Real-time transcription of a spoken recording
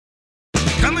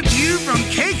you from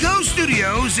Keiko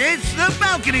Studios, it's The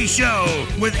Balcony Show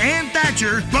with Ann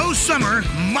Thatcher, Bo Summer,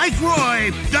 Mike Roy,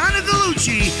 Donna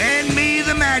Gallucci, and me,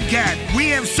 the Mad Cat. We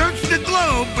have searched the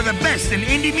globe for the best in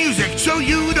indie music so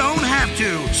you don't have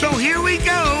to. So here we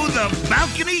go, The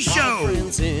Balcony Show.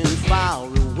 Friends in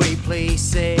faraway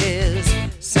places,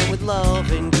 sent with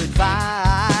love and good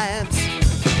vibes.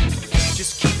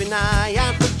 Just keep an eye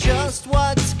out for just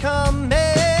what's coming.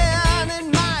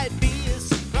 It might be a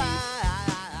surprise.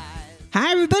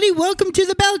 Hi, everybody. Welcome to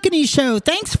The Balcony Show.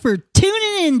 Thanks for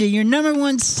tuning in to your number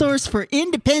one source for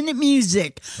independent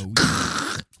music.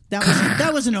 Oh.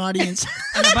 That was an audience.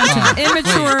 And a bunch of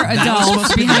immature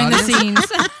adults behind the scenes.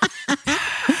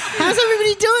 How's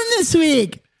everybody doing this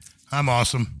week? I'm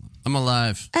awesome. I'm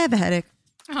alive. I have a headache.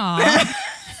 Aww.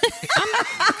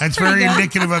 That's very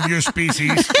indicative of your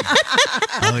species.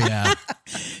 Oh, yeah.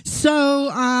 So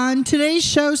on today's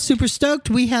show, super stoked,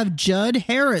 we have Judd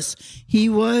Harris. He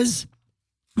was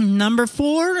number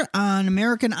 4 on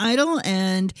American Idol,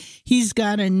 and he's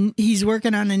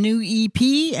working on a new EP,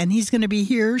 and he's going to be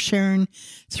here sharing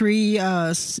 3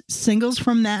 singles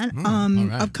from that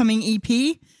upcoming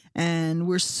EP. And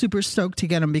we're super stoked to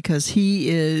get him because he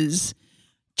is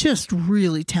just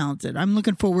really talented. I'm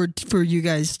looking forward for you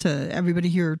guys everybody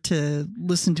here to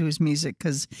listen to his music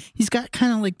because he's got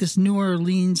kind of like this New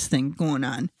Orleans thing going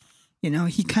on. You know,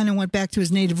 he kind of went back to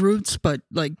his native roots, but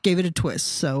like gave it a twist.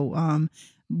 So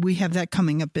we have that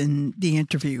coming up in the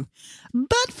interview.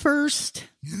 But first,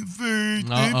 you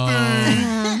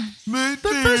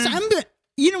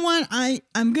know what?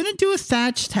 I'm gonna do a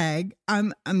Thatch tag.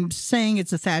 I'm saying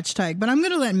it's a Thatch tag, but I'm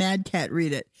gonna let Mad Cat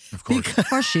read it. Of course. Of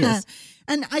course she is.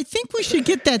 And I think we should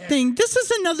get that thing. This is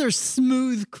another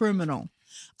smooth criminal.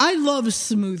 I love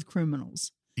smooth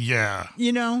criminals. Yeah.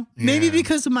 You know, maybe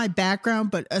because of my background,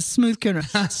 but a smooth criminal.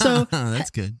 So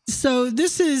that's good. So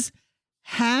this is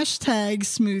hashtag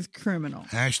smooth criminal.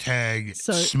 Hashtag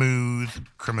smooth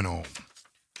criminal.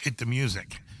 Hit the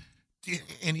music.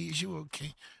 Any issue?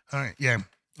 Okay. All right. Yeah.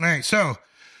 All right. So,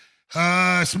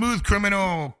 smooth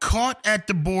criminal caught at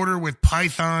the border with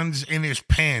pythons in his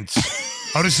pants.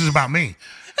 Oh, this is about me.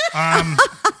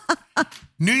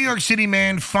 New York City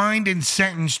man fined and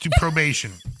sentenced to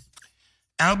probation.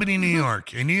 Albany, New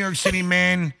York. A New York City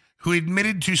man who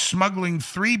admitted to smuggling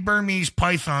 3 Burmese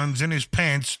pythons in his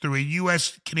pants through a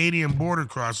U.S.-Canadian border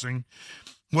crossing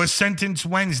was sentenced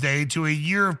Wednesday to a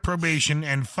year of probation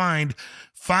and fined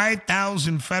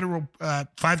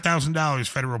 $5,000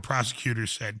 federal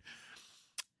prosecutors said.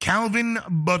 Calvin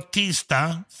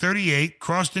Bautista, 38,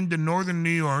 crossed into northern New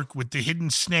York with the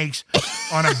hidden snakes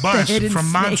on a bus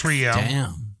from Montreal.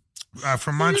 Damn.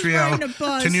 From Montreal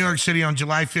to New York City on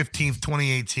July 15th,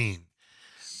 2018.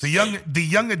 The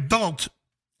young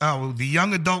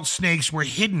adult snakes were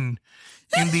hidden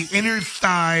in the inner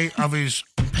thigh of his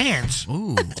pants.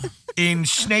 Ooh. In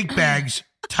snake bags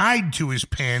tied to his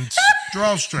pants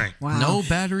drawstring. Wow. No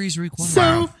batteries required.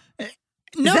 So,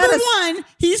 number 1,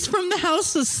 he's from the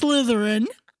House of Slytherin.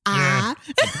 Yeah.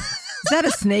 Is that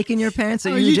a snake in your pants?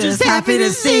 Or Are you just happy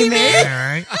to see me? All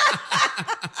right.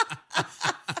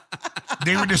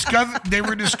 They were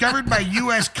discovered by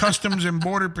U.S. Customs and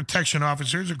Border Protection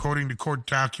officers, according to court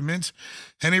documents,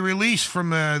 and a release from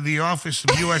the office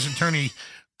of U.S. Attorney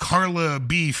Carla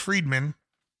B. Friedman.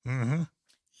 Mm-hmm.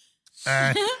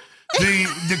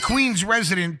 The Queens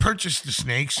resident purchased the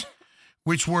snakes,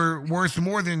 which were worth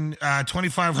more than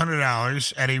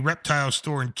 $2,500 at a reptile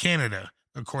store in Canada,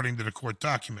 according to the court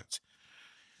documents.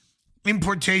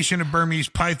 Importation of Burmese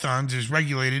pythons is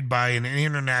regulated by an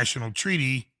international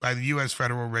treaty by the U.S.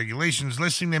 federal regulations,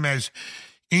 listing them as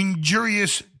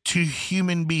injurious to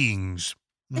human beings.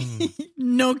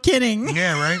 No kidding.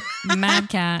 Yeah, right? Mad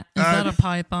Cat. Is that a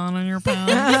python in your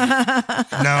pants?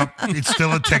 No, it's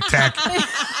still a Tic Tac.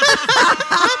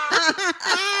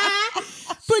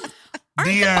 But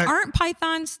aren't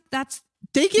pythons,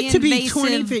 they get to be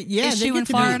 20 invasive feet. Yeah, issue they get in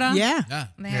to Florida? Be, yeah.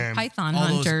 They have python All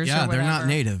those- hunters or yeah, whatever. they're not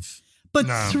native. But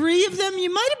No. 3 of them,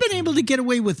 you might have been able to get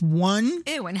away with 1.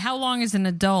 Ew, and how long is an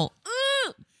adult?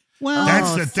 Well,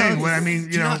 That's the thing. Well, I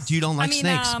mean, You don't like I mean,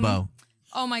 snakes, Bo?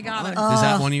 Oh my God. Is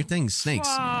that one of your things? Snakes.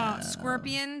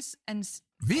 Scorpions and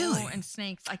Really? and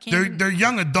snakes. I can't. they're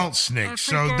young adult snakes,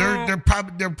 so they're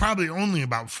probably only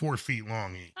about 4 feet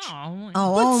long each. Oh,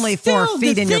 only still, 4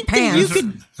 feet to in your think that you pants.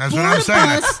 could That's what board I'm a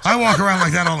saying. bus. I walk around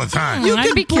like that all the time. You I'd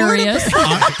could be board a curious.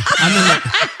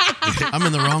 I'm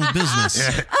in the wrong business.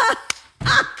 Yeah.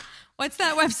 What's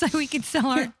that website we could sell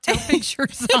our tail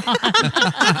pictures on?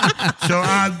 So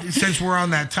since we're on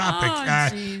that topic,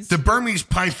 geez. the Burmese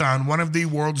python, one of the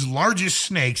world's largest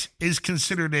snakes, is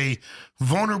considered a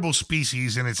vulnerable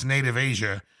species in its native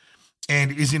Asia.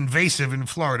 and is invasive in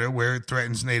Florida, where it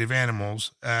threatens native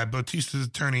animals. Bautista's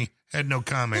attorney had no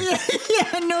comment.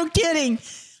 Yeah, no kidding.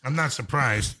 I'm not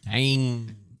surprised.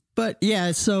 Dang. But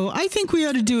yeah, so I think we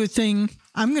ought to do a thing.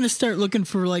 I'm going to start looking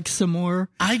for like some more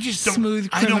I just don't. smooth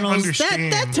I criminals. don't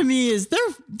understand. That to me is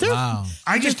they're. Wow.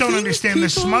 I just the don't things understand the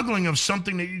people- smuggling of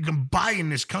something that you can buy in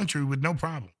this country with no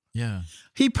problem. Yeah.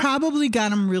 He probably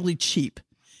got them really cheap.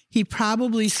 He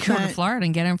probably Go to spent. Florida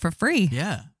and get him for free.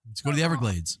 Yeah. Let's go to the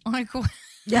Everglades. Like,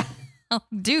 Yeah.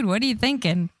 dude, what are you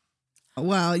thinking?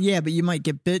 Well, yeah, but you might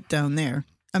get bit down there.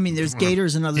 I mean, there's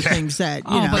gators and other Yeah. things that you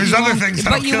Oh, know. but There's you other won't- things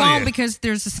that'll but you kill won't you. because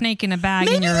there's a snake in a bag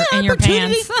Maybe in the your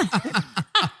opportunity- pants.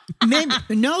 Maybe,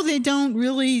 no, they don't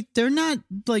really. They're not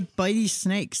like bitey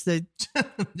snakes. They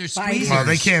They're squeezers. Well,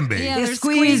 they can be. Yeah, They're they're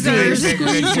squeezers. They-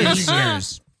 they-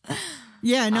 Squeezers.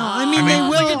 yeah, no. I mean, I mean- they will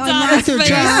Look at unlock their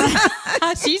Donna's jaw.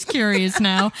 face. She's curious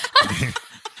now.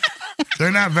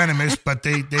 They're not venomous, but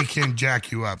they can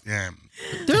jack you up. Yeah.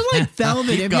 They're like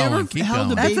velvet. Keep Have going, you ever keep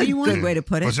held a going. That's a baby one? good way to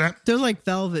put it. What's that? They're like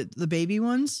velvet, the baby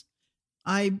ones.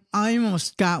 I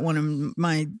almost got one of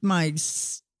my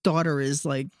daughter is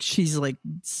like, she's like,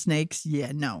 snakes.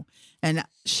 Yeah, no. And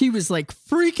she was like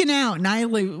freaking out. And I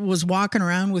like, was walking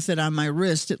around with it on my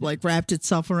wrist. It like wrapped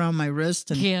itself around my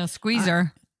wrist. And Yeah,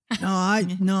 squeezer.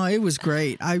 no, it was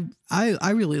great. I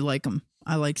really like them.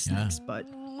 I like snakes, but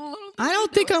I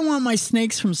don't think I want my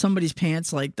snakes from somebody's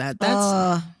pants like that.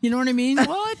 That's, you know what I mean?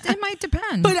 Well, it might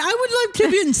depend. But I would love to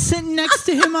have been sitting next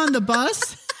to him on the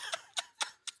bus.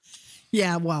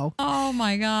 Yeah, wow. oh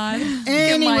my god.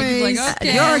 Anyways, Mike's like,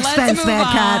 okay, Your let's expense, move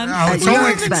Mad Cat. on. Oh, it's Your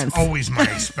always, expense. it's always my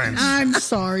expense. I'm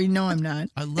sorry. No, I'm not.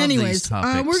 I love Anyways, these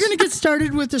topics. we're going to get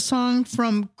started with a song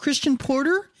from Christian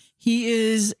Porter. He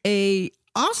is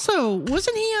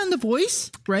wasn't he on The Voice,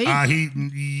 right?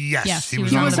 Yes, he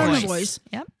was He on was The on The Voice. Voice.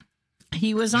 Yep.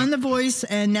 He was on The Voice,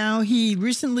 and now he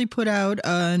recently put out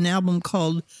an album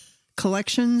called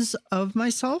Collections of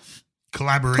Myself.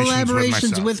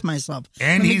 Collaborations with myself.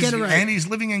 And Let me he's get it right. and he's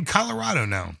living in Colorado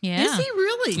now. Yeah. Is he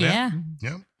really? Yeah.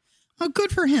 Yep. Oh,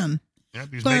 good for him. Yep.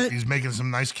 But- He's making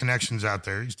some nice connections out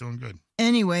there. He's doing good.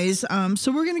 Anyways,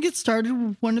 so we're going to get started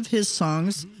with one of his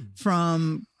songs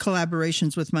from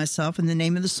Collaborations with Myself, and the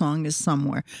name of the song is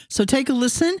Somewhere. So take a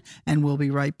listen, and we'll be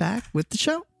right back with the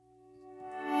show.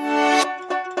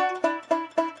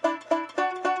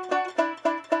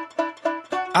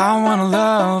 I wanna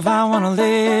love, I wanna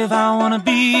live, I wanna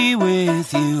be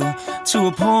with you to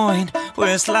a point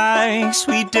where it's like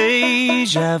sweet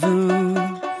deja vu.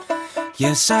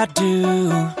 Yes, I do,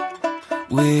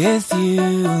 with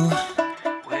you.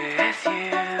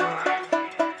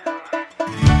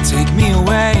 Take me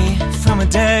away from a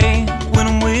day when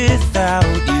I'm without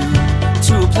you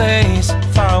to a place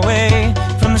far away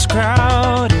from this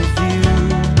crowded view.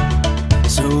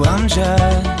 So I'm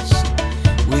just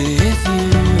with you.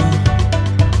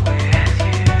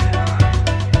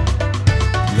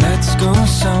 Let's go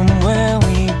somewhere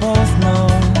we both know,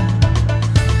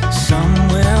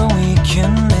 somewhere we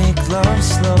can make love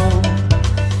slow.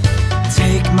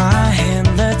 Take my hand,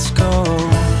 let's go.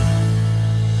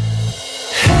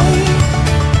 Hey,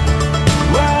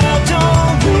 why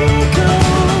don't we go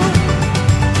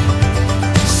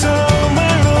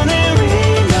somewhere only we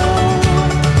know,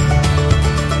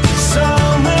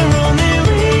 somewhere only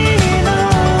we know.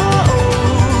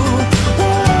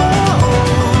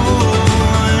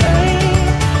 Hey,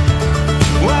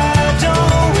 why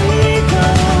don't we go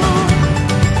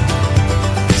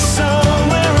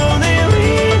somewhere only we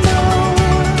know,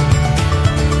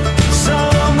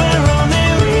 somewhere only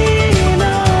we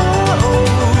know.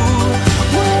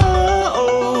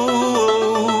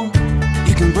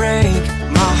 You can break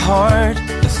my heart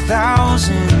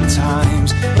 1,000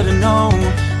 times, but I know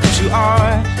that you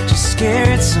are just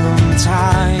scared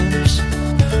sometimes.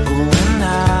 Oh, when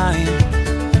I'm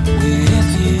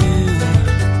with you,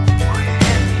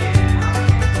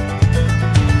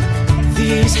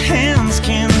 these hands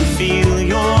can feel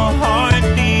your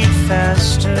heartbeat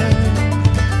faster.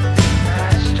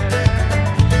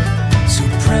 So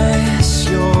press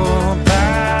your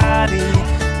body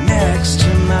next to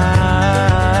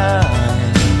mine.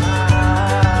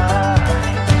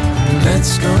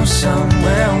 Let's go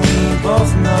somewhere we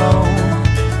both know,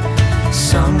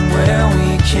 somewhere we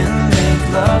can make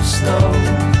love slow.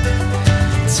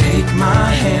 Take my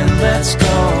hand, let's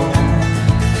go.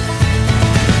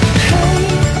 Hey,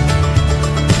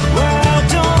 why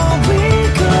don't we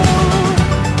go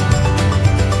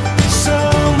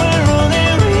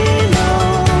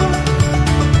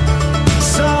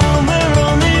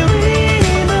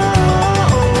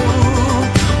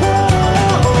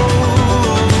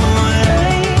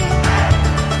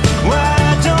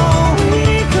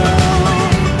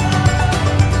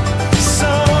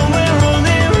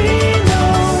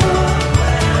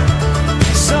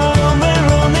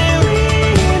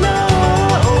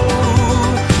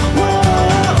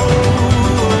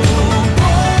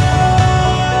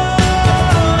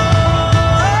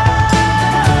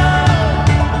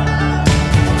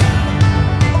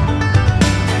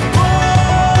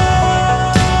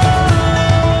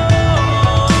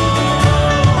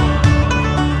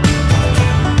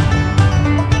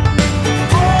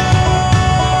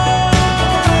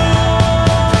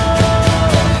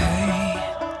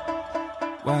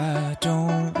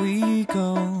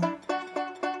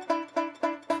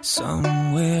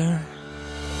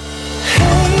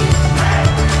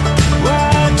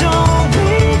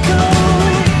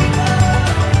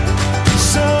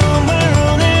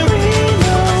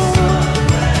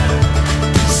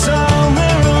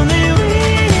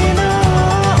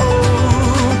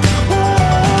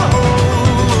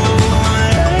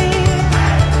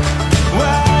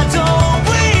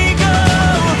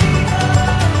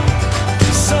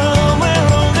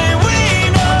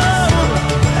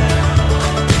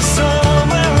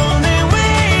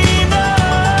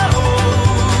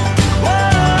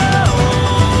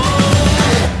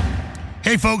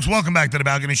Hey, folks, welcome back to The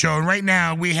Balcony Show. And right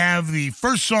now, we have the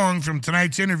first song from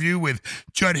tonight's interview with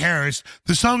Judd Harris.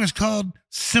 The song is called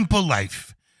Simple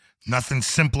Life. Nothing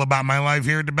simple about my life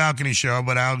here at The Balcony Show,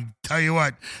 but I'll tell you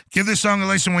what, give this song a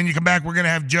listen. When you come back, we're going to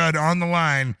have Judd on the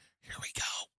line. Here we go.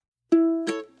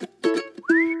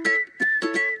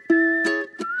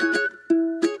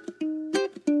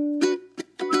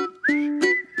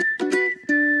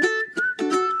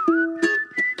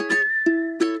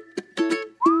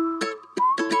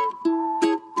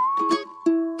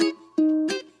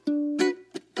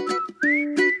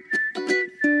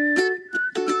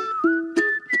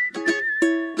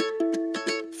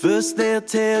 First they'll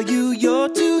tell you you're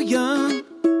too young,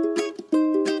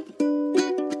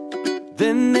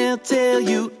 then they'll tell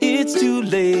you it's too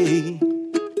late.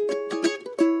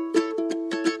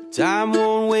 Time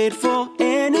won't wait for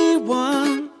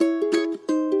anyone,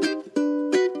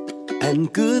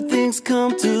 and good things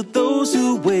come to those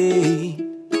who wait.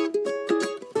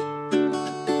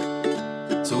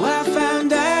 So I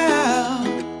found out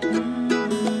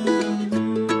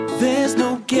there's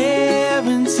no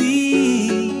guarantee,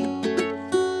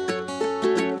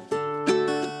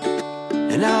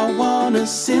 and I want a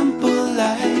simple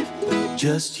life,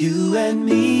 just you and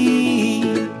me.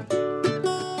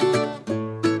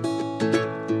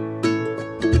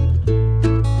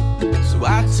 So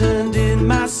I turned in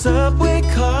my subway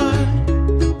card.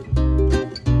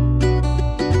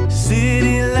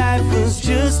 City life was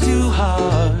just too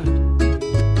hard.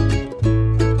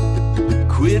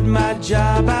 Quit my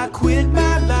job, I quit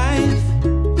my life.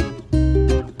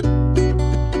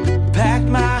 Packed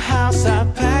my house, I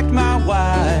packed my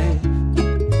wife.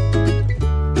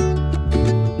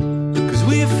 'Cause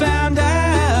we found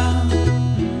out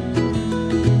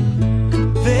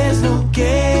there's no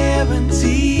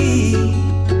guarantee,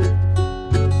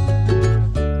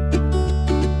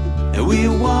 and we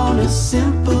want a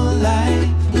simple life,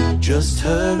 just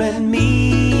her and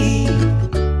me.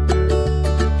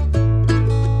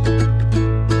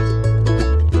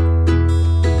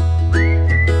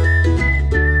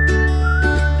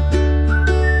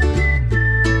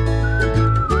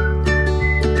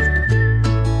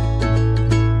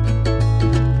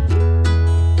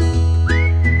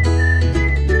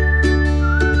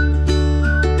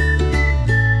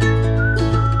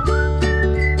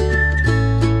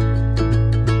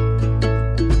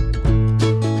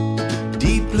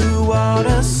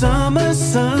 Summer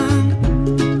sun,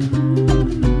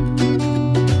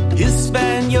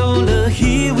 Hispaniola,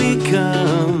 here we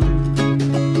come.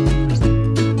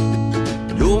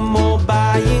 No more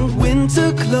buying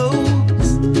winter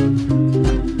clothes,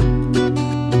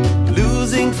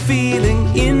 losing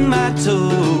feeling in my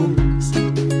toes.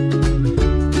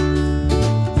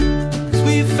 'Cause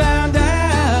we found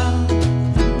out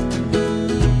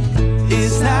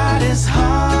it's not as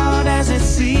hard as it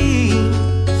seems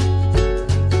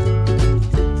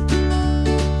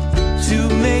to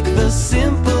make the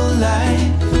simple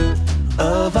life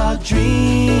of our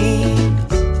dreams.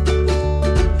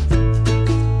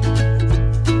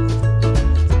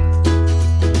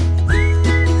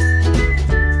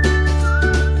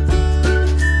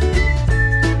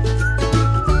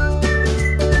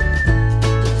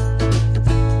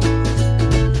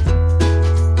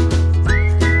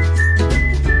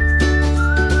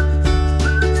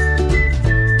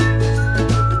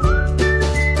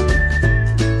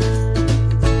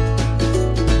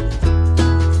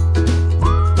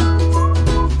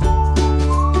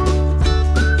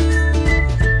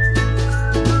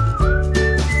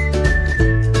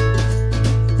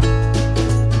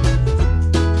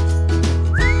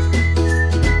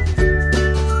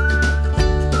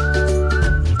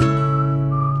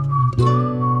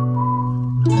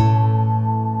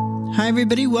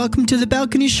 Everybody, welcome to the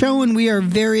Balcony Show, and we are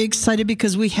very excited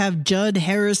because we have Judd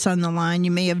Harris on the line.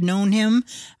 You may have known him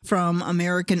from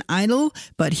American Idol,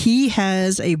 but he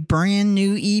has a brand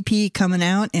new EP coming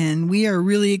out, and we are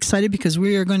really excited because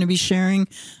we are going to be sharing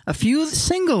a few of the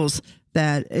singles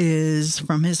that is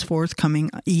from his forthcoming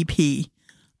EP.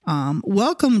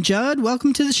 Welcome, Judd.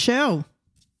 Welcome to the show.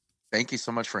 Thank you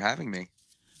so much for having me.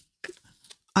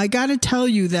 I got to tell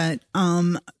you that,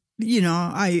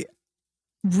 I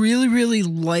really, really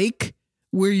like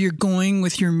where you're going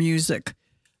with your music.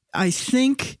 I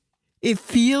think it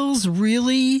feels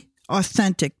really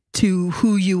authentic to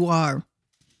who you are,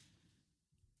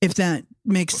 if that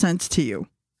makes sense to you.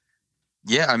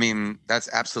 Yeah, I mean, that's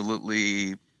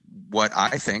absolutely what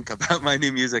I think about my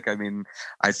new music. I mean,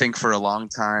 I think for a long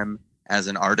time as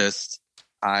an artist,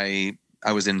 I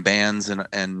was in bands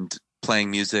and playing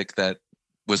music that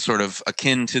was sort of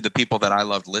akin to the people that I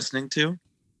loved listening to.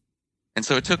 And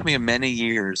so it took me many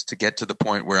years to get to the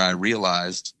point where I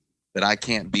realized that I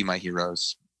can't be my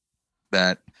heroes.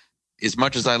 That as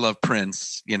much as I love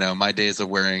Prince, you know, my days of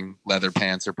wearing leather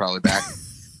pants are probably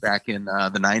back in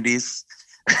the 90s.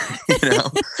 You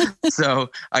know,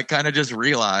 so I kind of just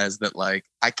realized that like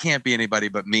I can't be anybody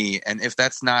but me, and if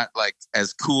that's not like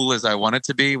as cool as I want it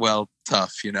to be, well,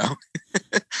 tough, you know.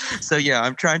 So yeah,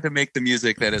 I'm trying to make the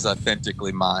music that is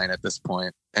authentically mine at this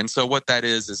point, and so what that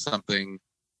is something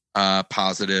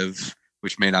positive,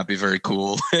 which may not be very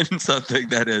cool, and something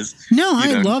that is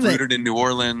I love it, rooted in New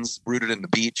Orleans, rooted in the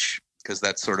beach, because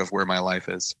that's sort of where my life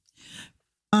is.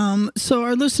 So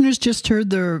our listeners just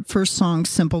heard their first song,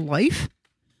 "Simple Life."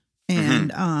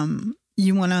 And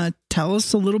you want to tell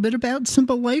us a little bit about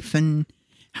Simple Life and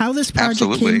how this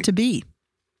project came to be?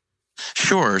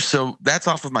 Sure. So that's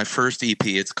off of my first EP.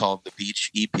 It's called the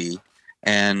Beach EP.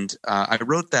 And I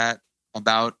wrote that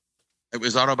it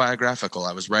was autobiographical.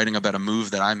 I was writing about a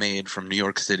move that I made from New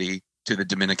York City to the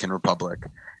Dominican Republic.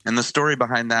 And the story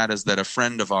behind that is that a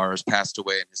friend of ours passed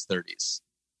away in his 30s.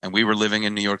 And we were living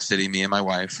in New York City, me and my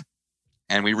wife.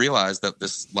 And we realized that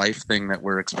this life thing that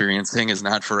we're experiencing is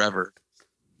not forever.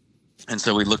 And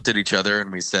so we looked at each other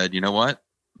and we said, you know what?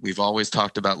 We've always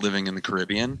talked about living in the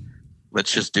Caribbean.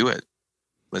 Let's just do it.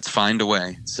 Let's find a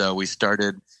way. So we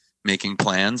started making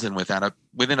plans. And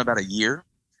within about a year,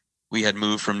 we had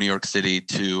moved from New York City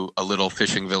to a little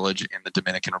fishing village in the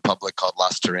Dominican Republic called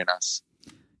Las Terrenas.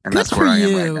 And that's where I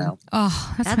am right now.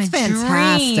 Oh, that's my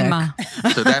fantastic.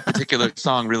 dream. So that particular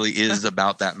song really is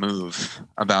about that move,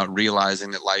 about realizing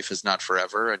that life is not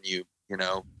forever, and you've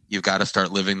got to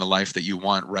start living the life that you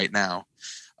want right now.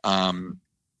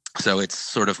 So it's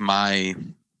sort of my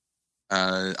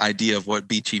idea of what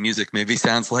beachy music maybe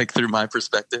sounds like through my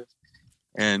perspective,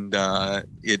 and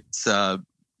it's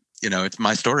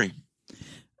my story.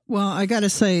 Well, I got to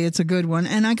say it's a good one.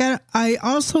 And I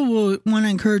also will want to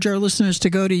encourage our listeners to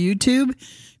go to YouTube,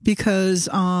 because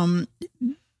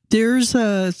there's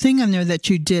a thing on there that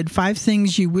you did, 5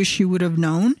 things you wish you would have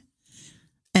known.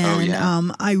 And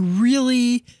I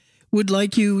really would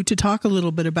like you to talk a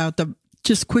little bit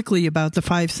just quickly about the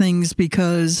 5 things,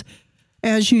 because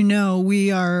as you know,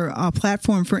 we are a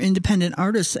platform for independent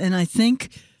artists. And I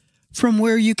think from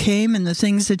where you came and the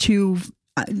things that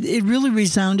it really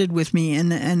resounded with me,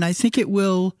 and I think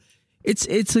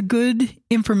it's a good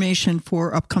information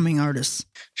for upcoming artists.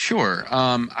 Sure.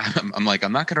 I'm not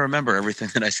going to remember everything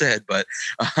that I said, but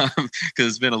because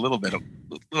it's been a little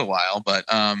while, but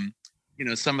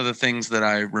some of the things that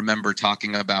I remember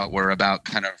talking about were about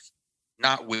kind of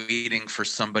not waiting for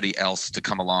somebody else to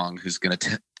come along who's going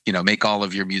to make all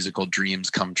of your musical dreams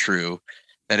come true,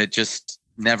 that it just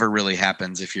never really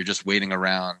happens if you're just waiting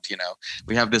around.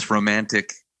 We have this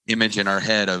romantic image in our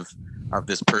head of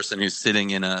this person who's sitting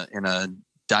in a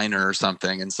diner or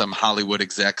something, and some Hollywood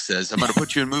exec says, "I'm going to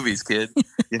put you in movies, kid."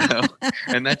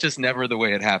 And that's just never the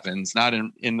way it happens. Not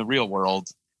in the real world.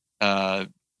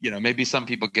 Maybe some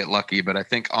people get lucky, but I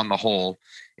think on the whole,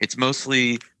 it's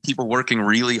mostly people working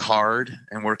really hard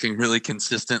and working really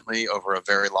consistently over a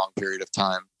very long period of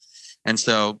time. And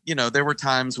so, there were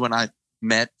times when I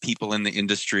met people in the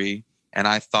industry and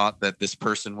I thought that this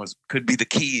person could be the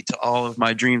key to all of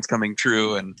my dreams coming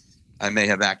true. And I may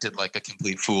have acted like a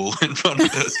complete fool in front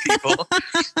of those people.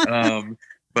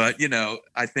 But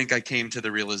I think I came to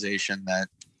the realization that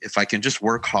if I can just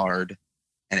work hard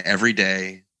and every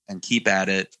day and keep at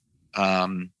it,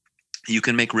 you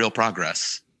can make real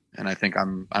progress. And I think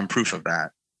I'm proof of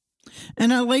that.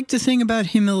 And I like the thing about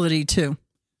humility too.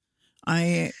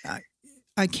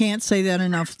 I can't say that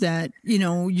enough, that,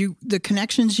 the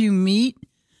connections you meet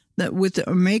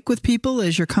make with people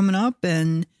as you're coming up,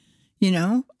 and,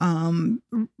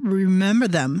 remember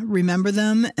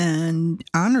them and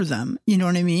honor them. You know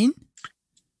what I mean?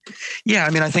 Yeah.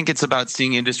 I think it's about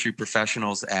seeing industry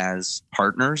professionals as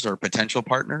partners or potential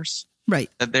partners,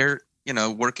 right? That they're,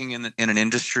 working in an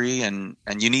industry and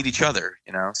you need each other,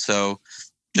 so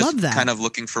just kind of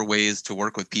looking for ways to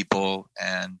work with people,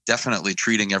 and definitely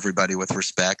treating everybody with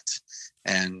respect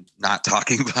and not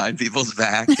talking behind people's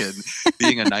back, and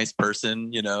being a nice person,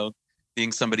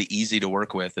 being somebody easy to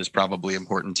work with is probably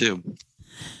important too.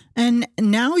 And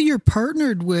now you're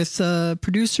partnered with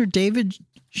producer David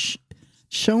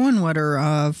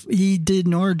Schoenwetter. He did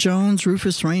Nora Jones,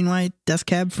 Rufus Wainwright, Death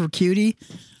Cab for Cutie.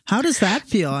 How does that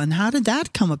feel, and how did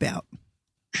that come about?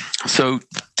 So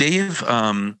Dave,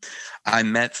 I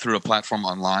met through a platform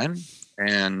online,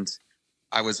 and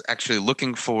I was actually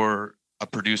looking for a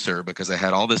producer because I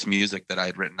had all this music that I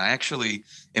had written. I actually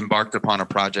embarked upon a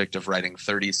project of writing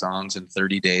 30 songs in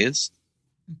 30 days.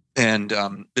 And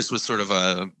this was sort of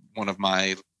one of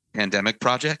my pandemic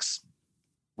projects.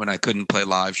 when I couldn't play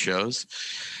live shows.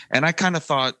 And I kind of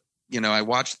thought, I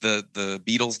watched the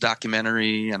Beatles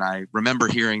documentary, and I remember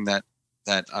hearing that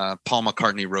Paul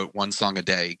McCartney wrote one song a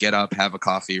day: get up, have a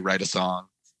coffee, write a song,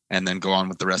 and then go on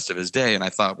with the rest of his day. And I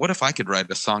thought, what if I could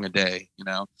write a song a day?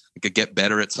 I could get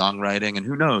better at songwriting, and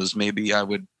who knows, maybe I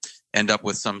would end up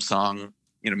with some song,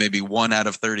 maybe 1 out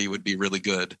of 30 would be really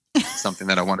good, something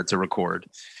that I wanted to record.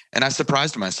 And I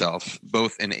surprised myself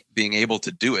both in being able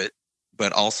to do it,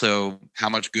 but also how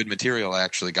much good material I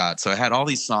actually got. So I had all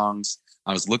these songs.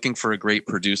 I was looking for a great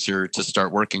producer to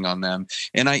start working on them.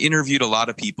 And I interviewed a lot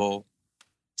of people,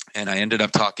 and I ended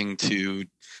up talking to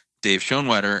Dave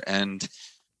Schoenwetter, and,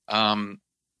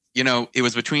 it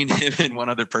was between him and one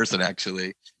other person,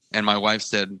 actually. And my wife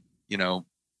said,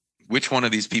 which one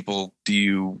of these people do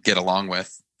you get along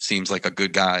with? Seems like a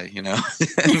good guy, And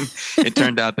it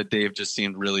turned out that Dave just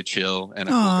seemed really chill and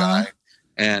a cool guy.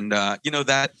 And,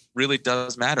 that really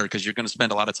does matter, because you're going to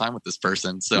spend a lot of time with this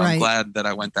person. So I'm glad that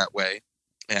I went that way.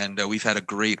 And we've had a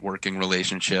great working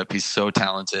relationship. He's so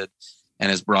talented and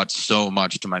has brought so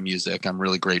much to my music. I'm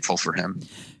really grateful for him.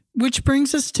 Which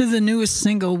brings us to the newest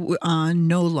single,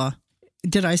 NOLA.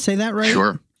 Did I say that right?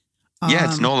 Sure. Yeah,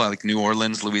 it's NOLA, like New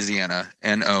Orleans, Louisiana.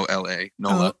 NOLA.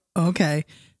 NOLA. Oh, okay.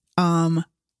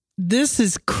 This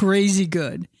is crazy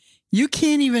good. You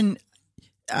can't even.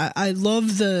 I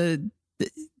love the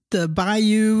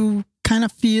bayou kind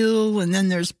of feel, and then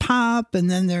there's pop, and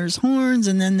then there's horns,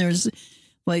 and then there's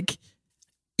like,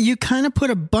 you kind of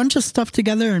put a bunch of stuff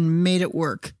together and made it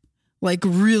work. Like,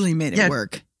 really made it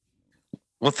work.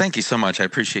 Well, thank you so much. I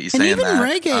appreciate you and saying even that.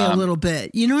 Reggae a little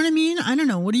bit. You know what I mean? I don't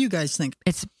know. What do you guys think?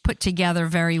 It's put together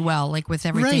very well, like with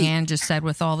everything Ann just said,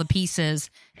 with all the pieces.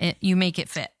 You make it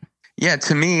fit. Yeah,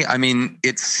 to me, I mean,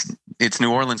 it's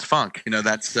New Orleans funk.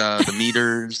 That's the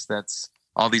Meters. That's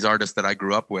all these artists that I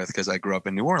grew up with, because I grew up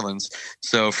in New Orleans.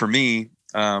 So for me,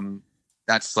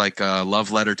 that's like a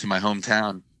love letter to my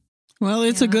hometown. Well,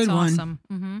 it's a good one. Awesome.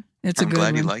 Mm-hmm. It's a good one.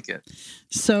 I'm glad you like it.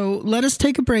 So let us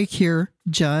take a break here,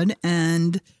 Judd,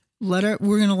 and we're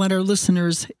going to let our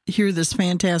listeners hear this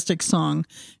fantastic song,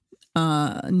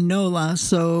 NOLA.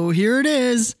 So here it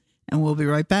is, and we'll be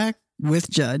right back with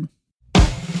Judd.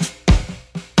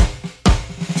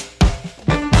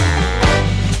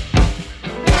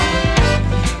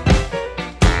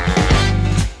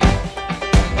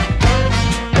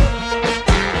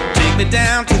 Take me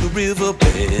down to the riverbed.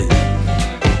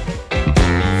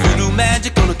 Voodoo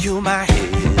magic gonna cure my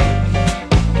head.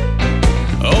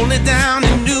 Only down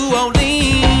in New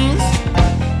Orleans.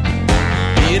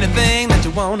 Be anything that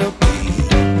you wanna be.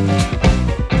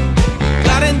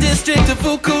 Garden district to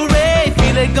Fucure,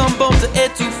 filet gumbo to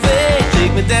etouffee.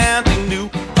 Take me down to New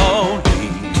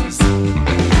Orleans.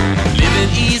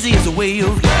 Living easy is a way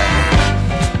of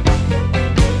life.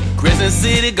 Crescent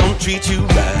City gonna treat you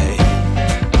right.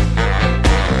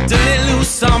 Dirty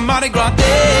loose on Mardi Gras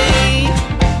Day.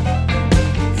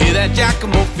 Hear that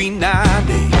Giacomo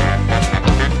Finale.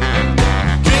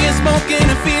 Drinking, smoking,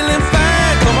 and feeling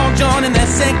fine. Come on, join in that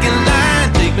second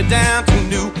line. Take me down to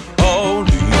New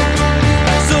Orleans.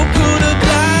 So put a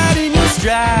glide in your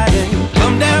stride and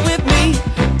come down with me.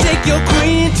 Take your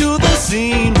queen to the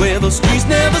scene where the streets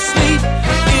never sleep.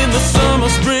 In the summer,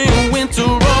 spring, winter,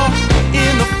 or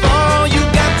in the fall, you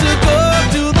got to go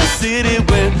to the city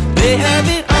where they have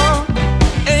it all.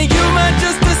 And you might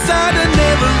just decide to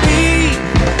never leave.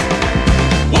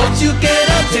 Once you get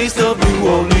a taste of New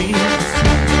Orleans,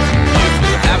 if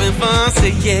you're having fun,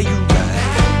 say yeah, you're right.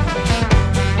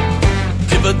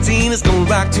 Tiffany is gonna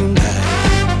rock tonight.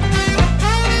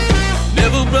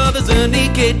 Neville Brothers and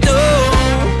Ike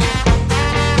Doe.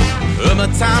 Irma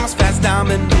Thomas, Fast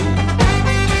Domino.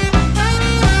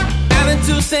 Alan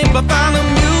Toussaint,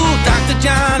 Bartholomew. Dr.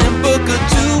 John and Booker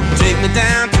too. Take me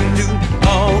down to New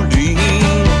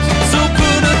Orleans. So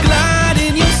put a glide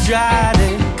in your stride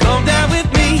and come down with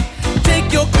me.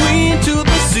 Take your queen to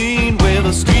the scene where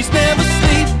the streets never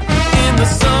sleep. In the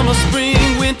summer,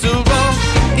 spring, winter, or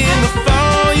in the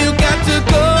fall, you got to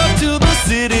go to the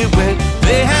city where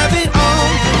they have it all.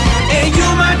 And you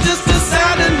might just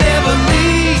decide to never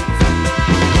leave.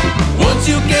 Once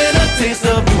you get a taste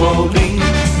of New Orleans.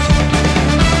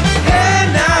 Hey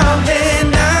now, hey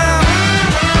now.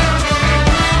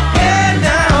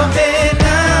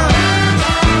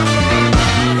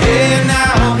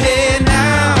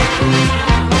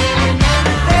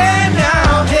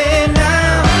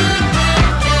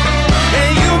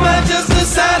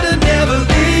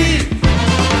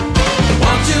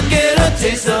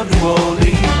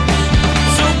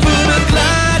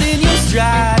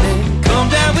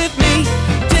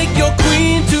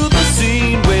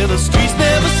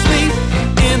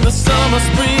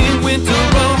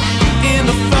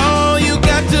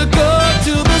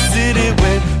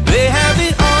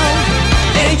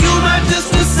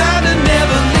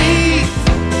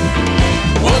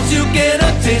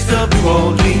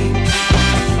 Orleans.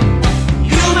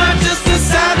 You might just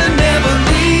decide to never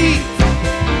leave.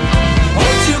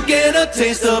 Won't you get a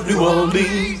taste of New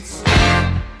Orleans?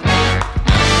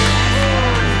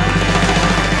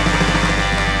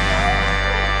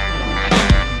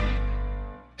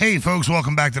 Hey, folks,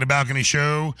 welcome back to the Balcony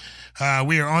Show.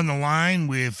 We are on the line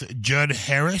with Judd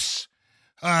Harris.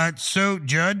 So,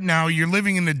 Judd, now you're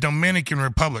living in the Dominican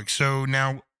Republic. So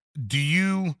now, do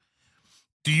you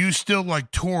still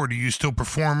like tour? Do you still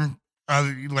perform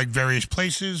like various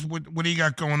places? What do you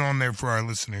got going on there for our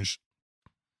listeners?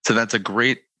 So that's a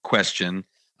great question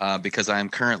because I am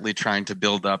currently trying to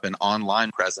build up an online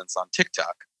presence on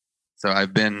TikTok. So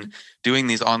I've been doing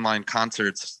these online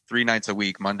concerts 3 nights a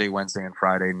week, Monday, Wednesday, and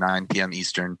Friday, 9 p.m.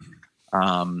 Eastern,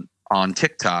 on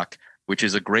TikTok, which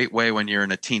is a great way when you're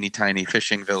in a teeny tiny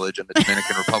fishing village in the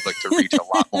Dominican Republic to reach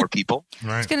a lot more people.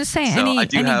 I was going to say, So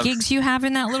any gigs you have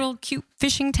in that little cute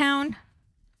fishing town?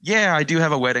 Yeah, I do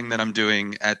have a wedding that I'm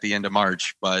doing at the end of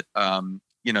March, but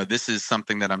this is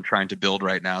something that I'm trying to build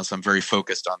right now, so I'm very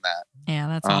focused on that. Yeah,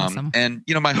 that's awesome. And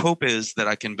my hope is that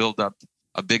I can build up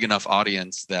a big enough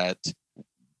audience that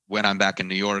when I'm back in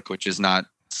New York, which is not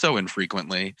so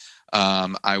infrequently,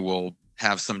 I will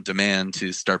have some demand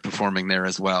to start performing there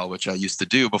as well, which I used to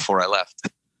do before I left.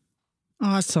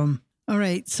 Awesome. All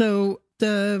right. So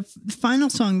the final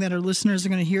song that our listeners are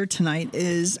going to hear tonight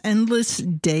is Endless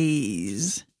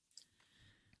Days.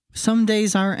 Some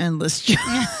days are endless. They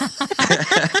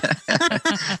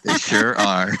sure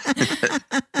are.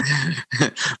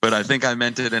 But I think I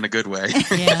meant it in a good way.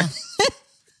 Yeah.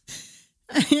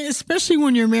 Especially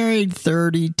when you're married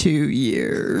 32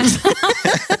 years.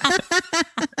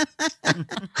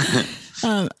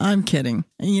 I'm kidding.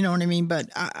 You know what I mean? But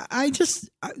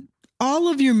all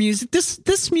of your music,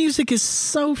 this music is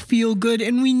so feel good,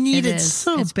 and we need it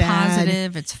so it's bad. It's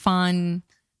positive. It's fun.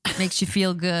 Makes you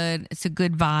feel good. It's a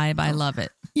good vibe. I love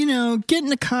it. Get in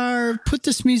the car, put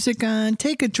this music on,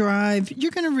 take a drive.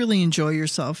 You're going to really enjoy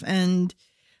yourself. And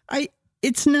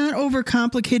it's not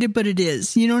overcomplicated, but it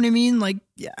is. You know what I mean? Like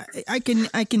I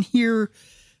can hear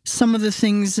some of the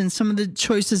things and some of the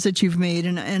choices that you've made,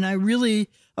 and I really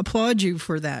applaud you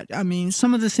for that. I mean,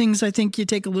 some of the things I think you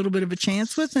take a little bit of a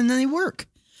chance with, and then they work.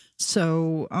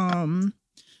 So,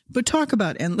 but talk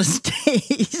about Endless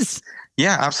Days.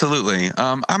 Yeah, absolutely.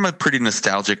 I'm a pretty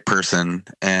nostalgic person,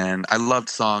 and I loved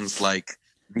songs like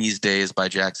These Days by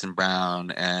Jackson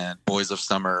Browne and Boys of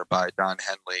Summer by Don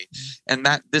Henley. And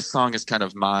this song is kind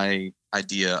of my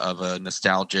idea of a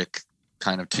nostalgic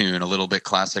kind of tune, a little bit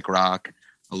classic rock,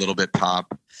 a little bit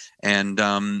pop. And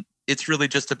it's really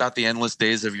just about the endless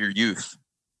days of your youth.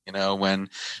 When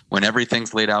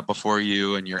everything's laid out before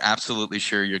you and you're absolutely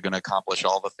sure you're going to accomplish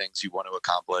all the things you want to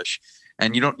accomplish.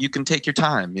 And you can take your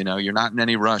time, you're not in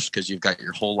any rush because you've got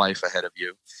your whole life ahead of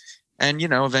you. And,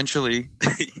 eventually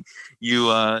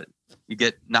you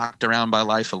get knocked around by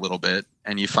life a little bit,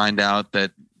 and you find out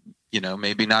that,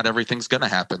 maybe not everything's going to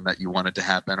happen that you want it to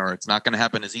happen, or it's not going to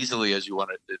happen as easily as you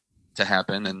wanted it to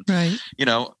happen. And, right.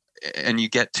 And you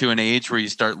get to an age where you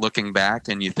start looking back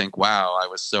and you think, wow, I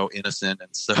was so innocent and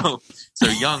so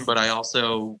young, but I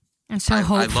also, and so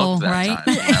hopeful, I loved that right?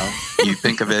 time, You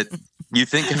think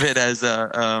of it as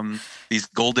these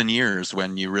golden years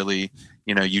when you really,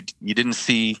 you didn't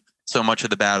see so much of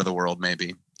the bad of the world,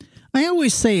 maybe. I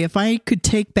always say, if I could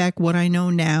take back what I know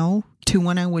now to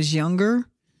when I was younger,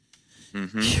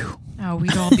 oh,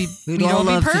 we'd all be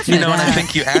perfect. And I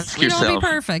think you ask we'd all be yourself,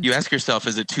 perfect.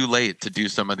 is it too late to do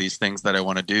some of these things that I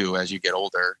want to do as you get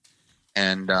older?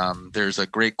 And there's a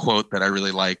great quote that I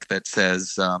really like that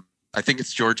says, I think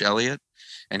it's George Eliot,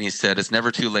 and he said, "It's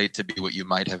never too late to be what you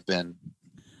might have been."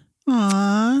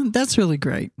 Aw, that's really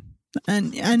great.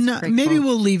 And maybe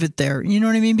we'll leave it there. You know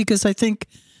what I mean? Because I think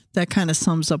that kind of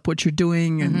sums up what you're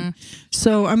doing. And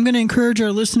so I'm going to encourage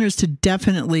our listeners to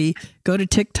definitely go to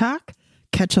TikTok,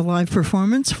 catch a live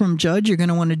performance from Judd. You're going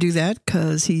to want to do that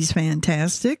because he's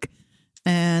fantastic.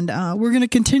 And we're going to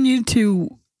continue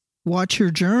to watch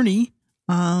your journey.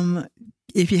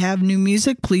 If you have new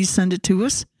music, please send it to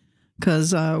us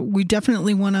because we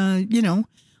definitely want to,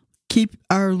 keep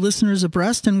our listeners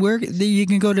abreast. And you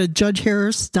can go to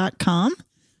judgeharris.com.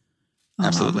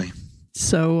 Absolutely.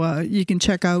 So you can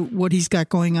check out what he's got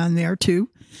going on there too.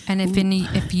 And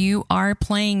if you are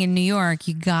playing in New York,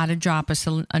 you got to drop us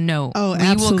a note. Oh, we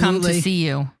absolutely. will come to see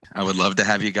you. I would love to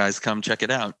have you guys come check it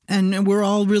out. And we're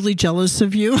all really jealous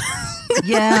of you.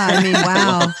 Yeah, I mean,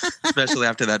 wow. Especially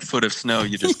after that foot of snow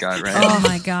you just got, right? Oh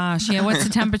my gosh. Yeah, what's the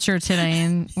temperature today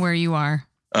and where you are?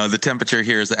 The temperature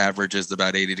here is average is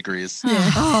about 80 degrees.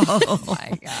 Oh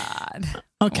my God.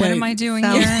 Okay. What am I doing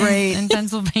Sounds here great. in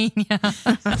Pennsylvania?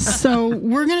 So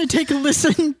we're going to take a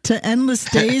listen to Endless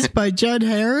Days by Judd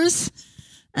Harris,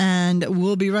 and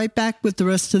we'll be right back with the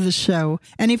rest of the show.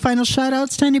 Any final shout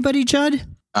outs to anybody, Judd?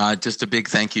 Just a big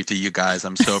thank you to you guys.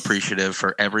 I'm so appreciative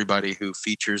for everybody who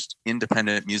features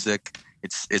independent music.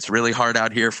 It's really hard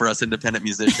out here for us independent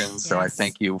musicians. So I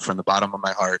thank you from the bottom of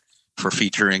my heart for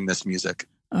featuring this music.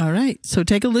 All right. So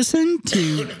take a listen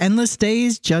to Endless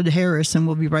Days, Judd Harris, and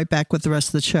we'll be right back with the rest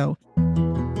of the show.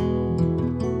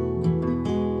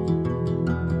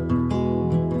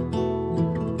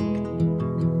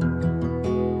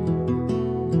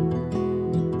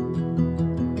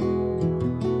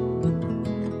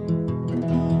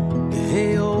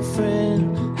 Hey, old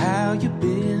friend, how you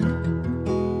been?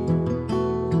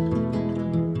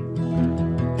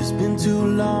 It's been too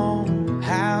long.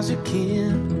 How's your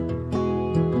kin?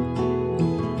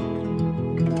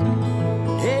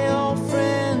 Hey, old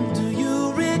friend, do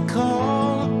you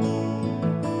recall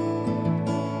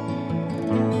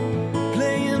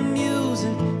playing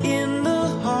music in the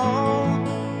hall?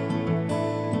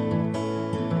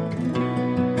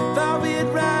 Thought we'd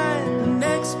write the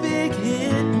next big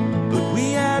hit, but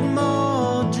we had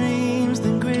more dreams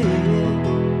than grit.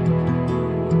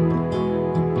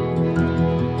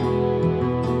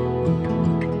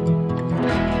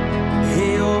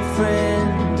 Hey, old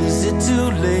friend, is it too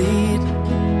late?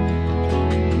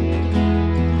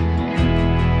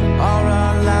 Are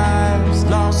our lives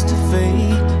lost to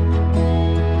fate?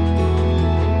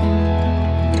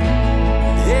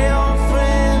 Hey, old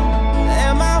friend,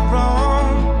 am I wrong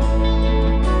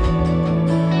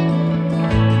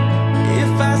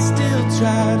if I still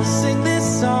try to sing this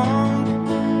song?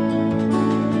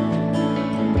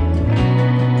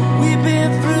 We've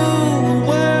been through a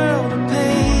world of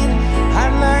pain.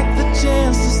 I'd like the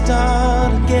chance to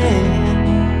start again.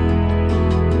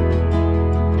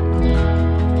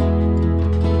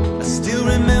 I still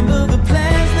remember the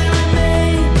plans that we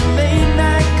made, the late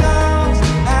night calls,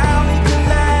 how we could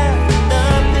laugh,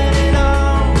 nothing at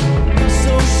all.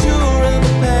 So sure of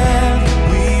the path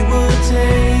we would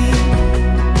take,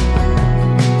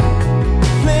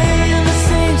 playing the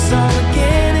same song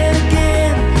again and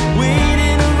again,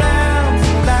 waiting around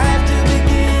for life to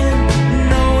begin,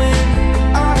 knowing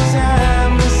our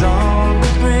time was on the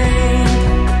brink.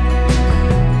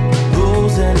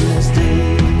 Those endless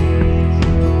days,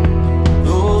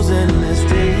 those endless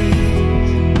days.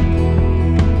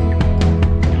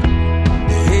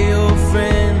 Hey, old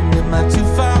friend, am I too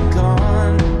far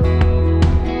gone?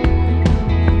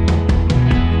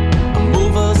 I'm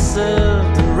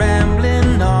overserved and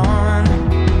rambling on.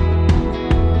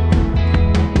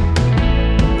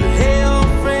 But hey,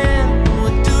 old friend,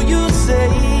 what do you say?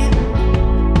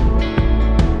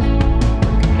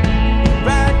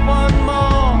 Write one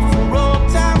more for old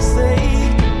time's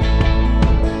sake.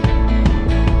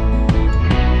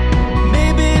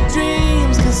 Maybe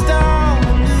dreams can start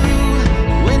anew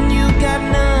when you got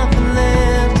nothing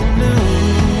left to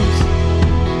lose.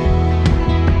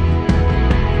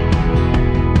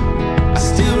 I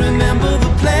still remember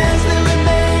the plans that we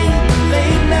made, the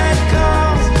late night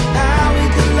calls, how we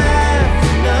could laugh,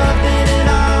 nothing at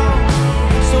all.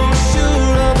 So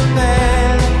sure of the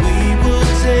path we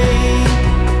would take,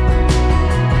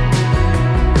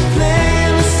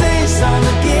 playing the same song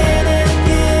again and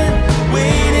again,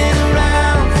 waiting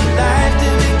around for life to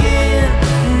begin,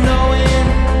 knowing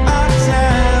our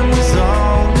time was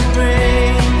on the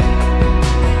brink.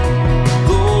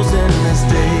 Those endless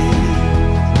days,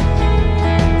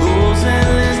 those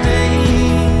endless days.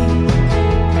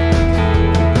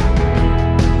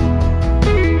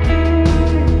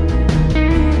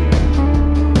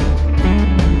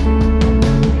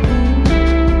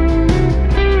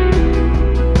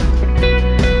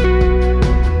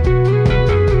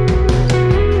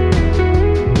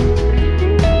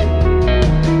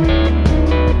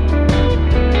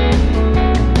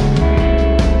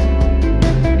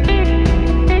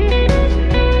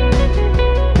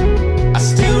 I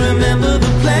still remember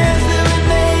the plans that we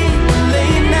made, the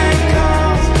late night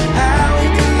calls, how we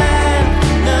could laugh,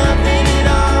 nothing at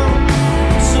all.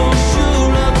 So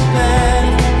sure of the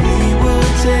path we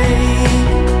would take,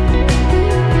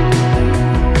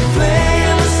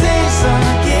 playing the same song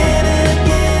again and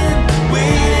again,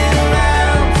 waiting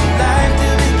around for life to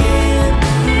begin,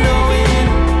 knowing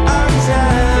our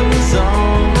time is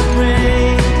on the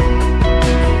brink.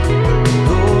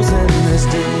 Those endless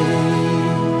days,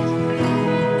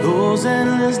 those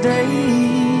endless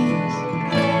days,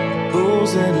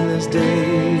 those endless days,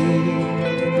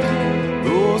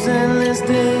 those endless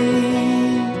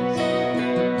days.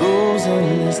 those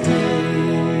endless days.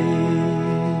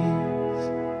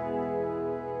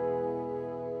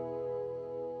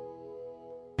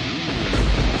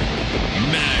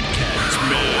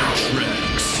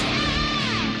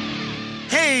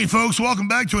 Hey, folks, welcome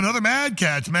back to another Mad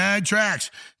Cats Mad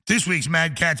Tracks. This week's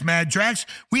Mad Cats Mad Tracks,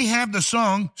 we have the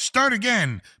song Start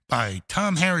Again by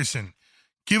Tom Harrison.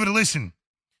 Give it a listen.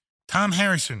 Tom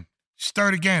Harrison,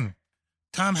 Start Again.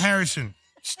 Tom Harrison,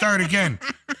 Start Again.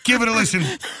 Give it a listen.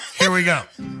 Here we go.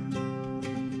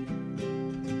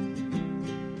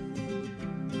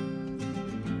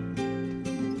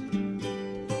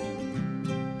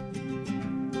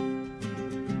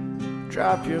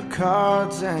 Drop your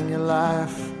cards and your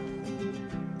life.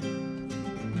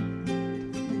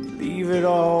 Leave it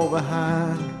all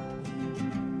behind.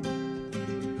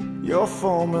 Your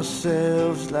former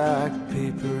selves like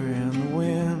paper in the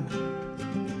wind.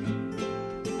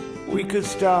 We could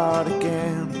start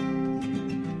again.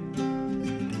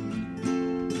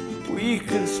 We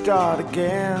could start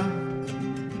again.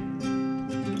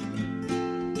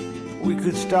 We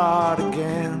could start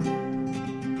again.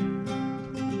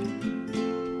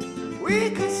 We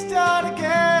could start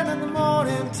again in the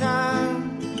morning time.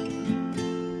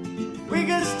 We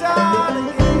could start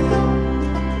again.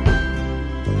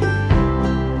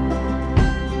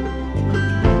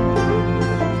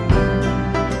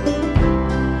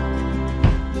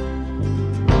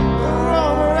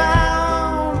 Roam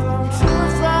around until we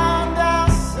find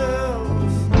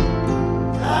ourselves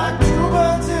like two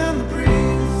birds in the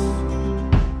breeze,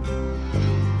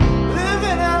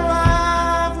 living our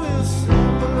life with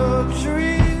simple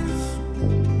luxuries.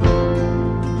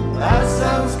 That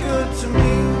sounds good to me.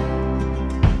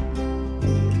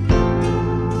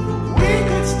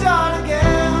 Start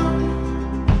again.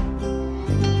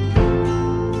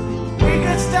 We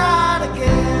could start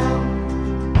again.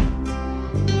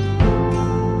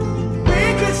 We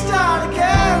could start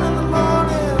again in the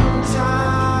morning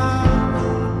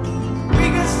time. We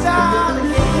could start again.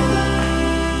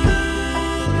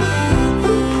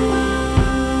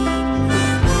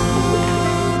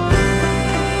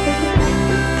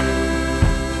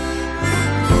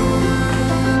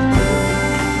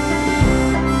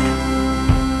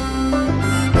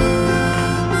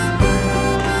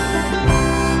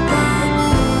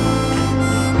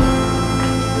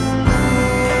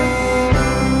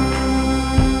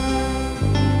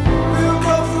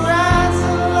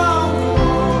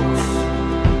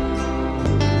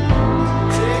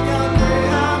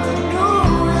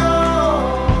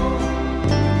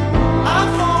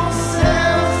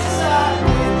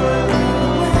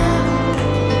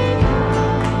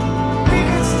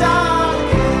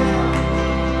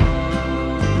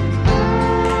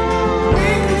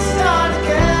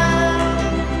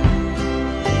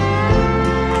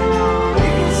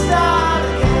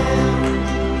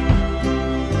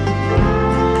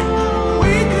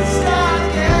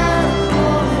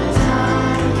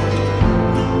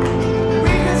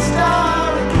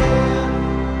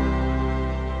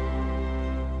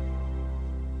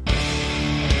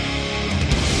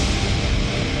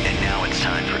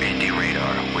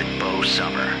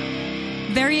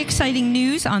 Exciting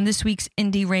news on this week's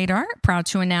Indie Radar. Proud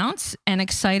to announce and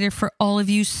excited for all of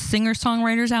you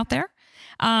singer-songwriters out there.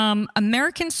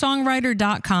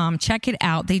 AmericanSongwriter.com. Check it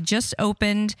out. They just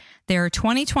opened their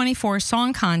 2024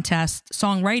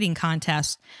 songwriting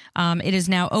contest. It is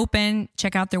now open.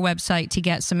 Check out their website to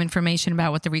get some information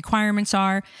about what the requirements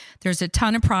are. There's a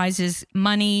ton of prizes,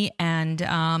 money, and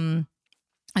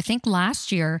I think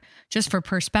last year, just for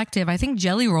perspective, I think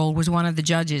Jelly Roll was one of the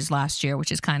judges last year,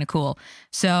 which is kind of cool.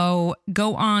 So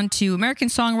go on to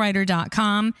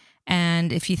AmericanSongwriter.com,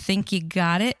 and if you think you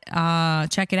got it,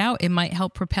 check it out. It might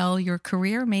help propel your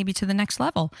career maybe to the next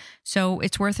level. So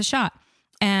it's worth a shot.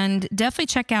 And definitely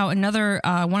check out another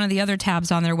one of the other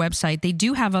tabs on their website. They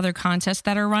do have other contests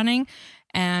that are running,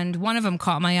 and one of them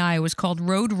caught my eye. It was called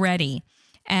Road Ready,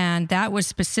 and that was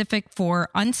specific for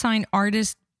unsigned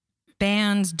artists,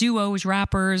 bands, duos,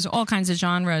 rappers, all kinds of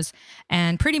genres.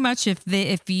 And pretty much if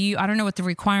you, I don't know what the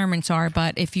requirements are,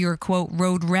 but if you're, quote,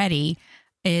 road ready,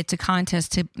 it's a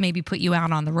contest to maybe put you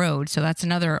out on the road. So that's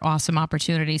another awesome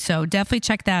opportunity. So definitely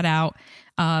check that out.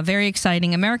 Very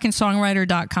exciting.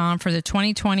 AmericanSongwriter.com for the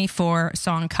 2024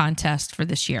 song contest for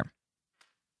this year.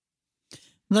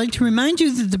 I'd like to remind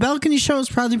you that The Balcony Show is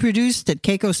proudly produced at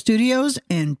Keiko Studios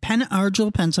in Pen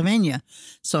Argyl, Pennsylvania.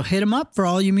 So hit them up for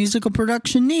all your musical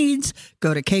production needs.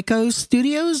 Go to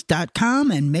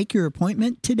keikostudios.com and make your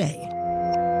appointment today.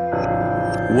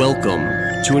 Welcome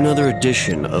to another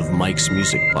edition of Mike's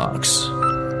Music Box.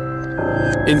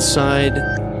 Inside,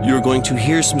 you're going to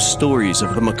hear some stories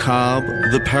of the macabre,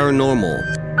 the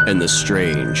paranormal, and the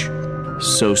strange.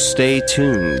 So stay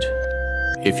tuned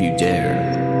if you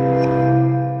dare.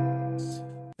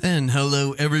 And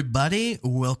hello, everybody.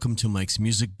 Welcome to Mike's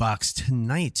Music Box.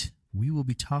 Tonight, we will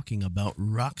be talking about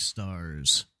rock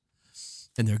stars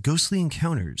and their ghostly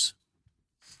encounters,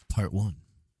 part 1.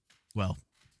 Well,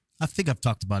 I think I've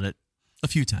talked about it a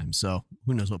few times, so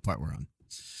who knows what part we're on.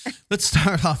 Let's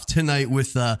start off tonight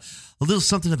with a little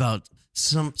something about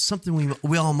something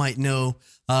we all might know.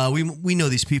 We know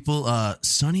these people,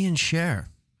 Sonny and Cher.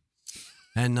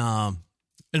 And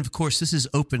of course, this is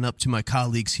open up to my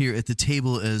colleagues here at the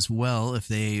table as well, if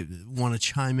they want to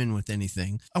chime in with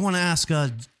anything. I want to ask,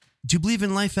 do you believe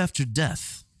in life after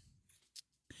death?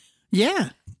 Yeah.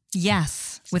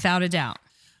 Yes, without a doubt.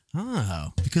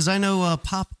 Oh, because I know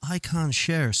pop icon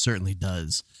Cher certainly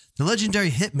does. The legendary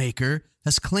hitmaker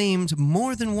has claimed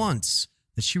more than once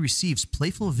that she receives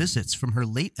playful visits from her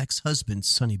late ex-husband,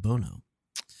 Sonny Bono.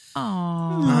 Oh,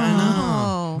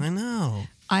 I know.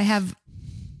 I have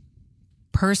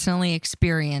personally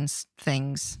experienced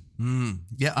things.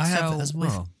 Yeah, I have as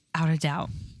well. Without a doubt.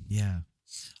 Yeah.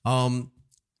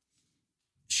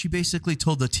 She basically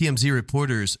told the TMZ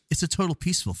reporters it's a total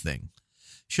peaceful thing.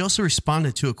 She also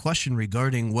responded to a question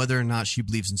regarding whether or not she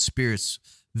believes in spirits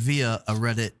via a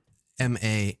Reddit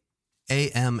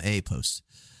AMA post.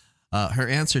 Her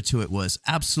answer to it was,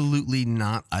 absolutely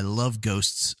not. I love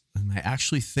ghosts. And I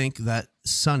actually think that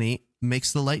Sonny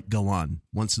makes the light go on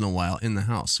once in a while in the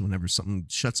house. Whenever something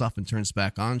shuts off and turns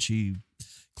back on, she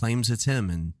claims it's him.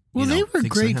 And they were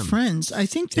great friends. I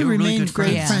think they remained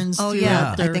really great friends. Oh,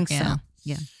 yeah. throughout I think so.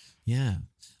 Yeah. Yeah.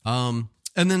 And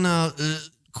then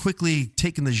quickly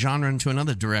taking the genre into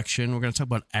another direction, we're going to talk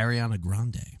about Ariana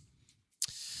Grande.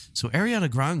 So Ariana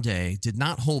Grande did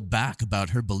not hold back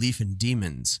about her belief in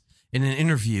demons in an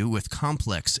interview with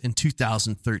Complex in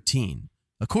 2013.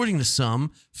 According to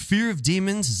some, fear of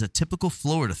demons is a typical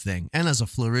Florida thing. And as a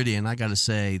Floridian, I got to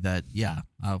say that, yeah,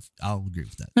 I'll agree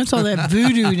with that. That's all that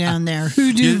voodoo down there.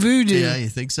 Voodoo. Yeah, you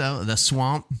think so? The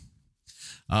swamp.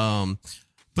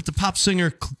 But the pop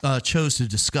singer chose to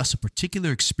discuss a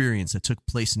particular experience that took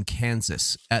place in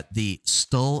Kansas at the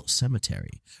Stull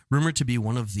Cemetery, rumored to be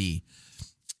one of the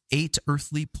 8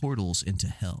 earthly portals into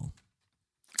hell.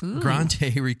 Ooh.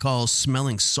 Grande recalls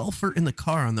smelling sulfur in the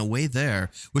car on the way there,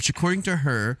 which according to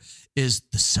her is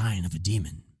the sign of a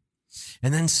demon.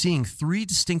 And then seeing 3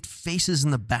 distinct faces in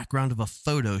the background of a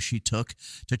photo she took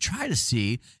to try to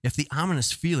see if the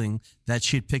ominous feeling that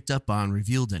she had picked up on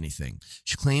revealed anything.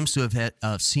 She claims to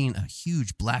have seen a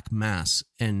huge black mass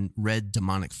and red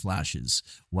demonic flashes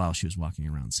while she was walking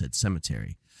around said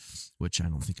cemetery, which I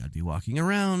don't think I'd be walking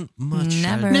around much.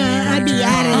 Never. I'd be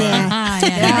out of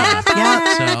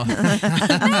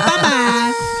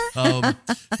there.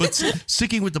 But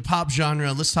sticking with the pop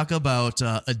genre, let's talk about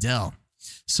Adele.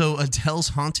 So Adele's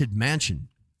haunted mansion.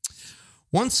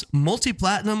 Once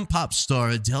multi-platinum pop star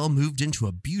Adele moved into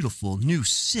a beautiful new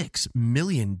 $6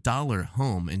 million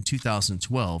home in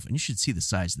 2012, and you should see the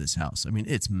size of this house. I mean,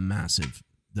 it's massive.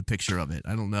 The picture of it.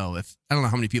 I don't know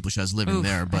how many people she has living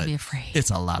there, but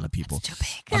it's a lot of people. It's too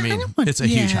big. I mean, it's a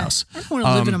huge house. I don't want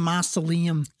to live in a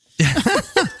mausoleum.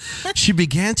 She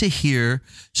began to hear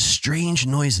strange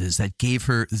noises that gave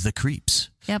her the creeps.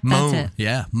 Yep, that's it.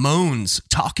 Yeah, moans,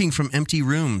 talking from empty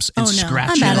rooms, and Oh, no.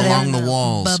 scratching I'm out of there. along the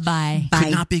walls. Bye-bye.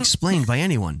 Could not be explained by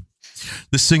anyone.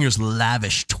 The singer's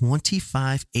lavish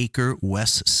 25-acre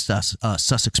West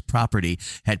Sussex property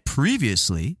had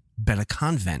previously been a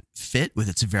convent fit with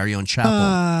its very own chapel.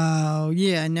 Oh,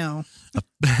 yeah, no.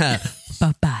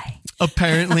 Bye-bye.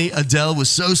 Apparently, Adele was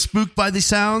so spooked by the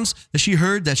sounds that she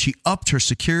heard that she upped her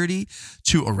security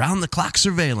to around-the-clock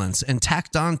surveillance and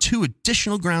tacked on 2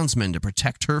 additional groundsmen to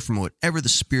protect her from whatever the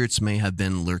spirits may have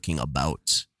been lurking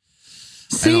about.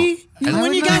 See,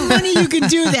 when you got money, you can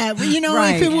do that. You know,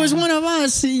 Right. if it was one of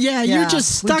us, you're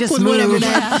just we stuck just with whatever moved.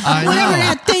 whatever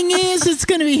that thing is. It's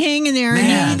going to be hanging there.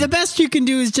 Man. And the best you can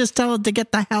do is just tell it to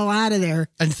get the hell out of there.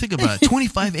 And think about it,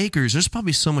 25 acres. There's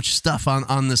probably so much stuff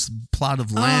on this plot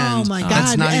of land Oh my God!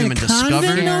 that's not and even a convent,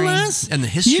 discovered. no less. And the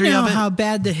history You know of it. how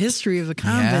bad the history of the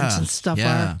convents Yeah, and stuff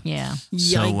yeah. are. Yeah.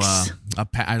 Yikes! So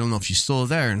I don't know if she's still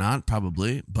there or not,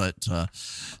 probably. But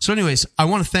so anyways, I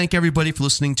want to thank everybody for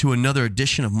listening to another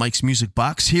edition of Mike's Music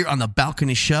Box here on the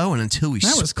Balcony Show. And until we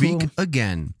That was speak cool.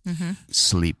 again,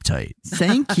 sleep tight.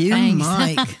 Thank you, Thanks.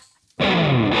 Mike.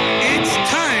 It's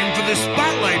time for the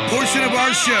spotlight portion of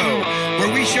our show,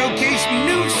 where we showcase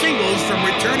new singles from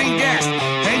returning guests.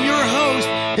 And your host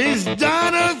is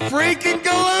Donna freaking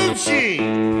Gallucci.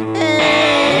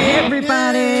 Hey,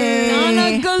 everybody.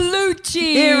 Donna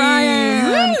Gallucci. Here I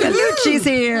am. Gallucci's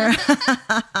here.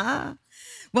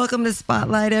 Welcome to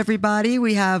Spotlight, everybody.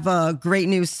 We have a great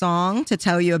new song to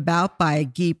tell you about by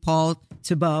Guy Paul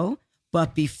Thibault.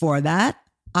 But before that,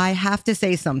 I have to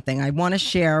say something I want to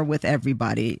share with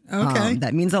everybody. Okay.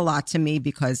 That means a lot to me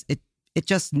because it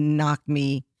just knocked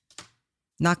my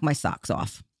socks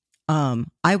off.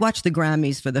 I watched the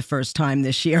Grammys for the first time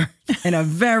this year in a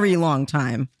very long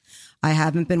time. I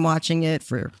haven't been watching it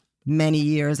for many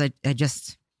years. I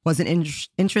just wasn't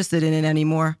interested in it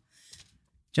anymore.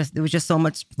 There was just so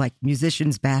much like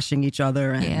musicians bashing each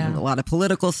other and a lot of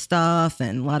political stuff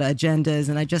and a lot of agendas,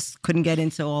 and I just couldn't get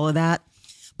into all of that.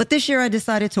 But this year I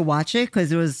decided to watch it because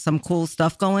there was some cool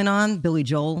stuff going on. Billy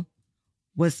Joel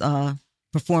was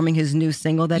performing his new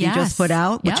single that he just put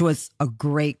out, which was a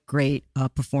great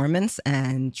performance.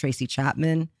 And Tracy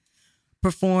Chapman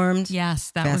performed.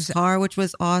 Yes, that Fast was Car, which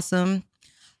was awesome.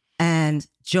 And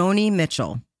Joni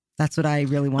Mitchell. That's what I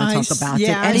really want to talk about.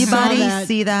 Yeah, Did anybody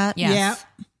see that? Yes. Yeah.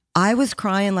 I was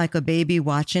crying like a baby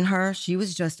watching her. She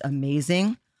was just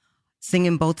amazing.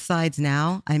 Singing Both Sides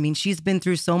Now. I mean, she's been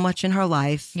through so much in her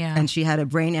life. Yeah. And she had a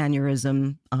brain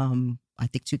aneurysm, I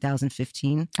think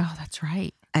 2015. Oh, that's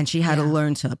right. And she had to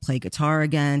learn to play guitar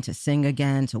again, to sing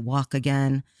again, to walk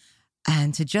again.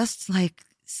 And to just like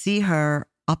see her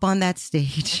up on that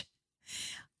stage.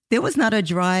 There was not a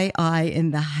dry eye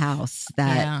in the house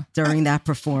during that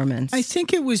performance. I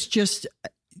think it was just,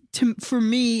 for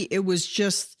me, it was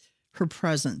just her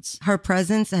presence. Her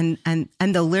presence and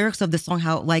the lyrics of the song,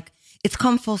 how like it's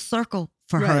come full circle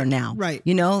for her now. Right.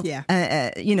 You know? Yeah.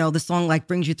 The song like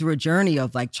brings you through a journey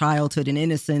of like childhood and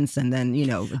innocence and then,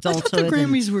 adulthood. I thought the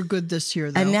Grammys were good this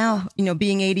year, though. And now,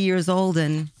 being 80 years old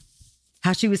and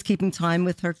how she was keeping time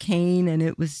with her cane. And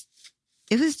it was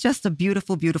just a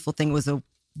beautiful, beautiful thing. It was a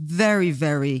very,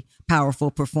 very powerful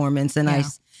performance. And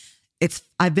I've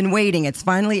been waiting. It's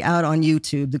finally out on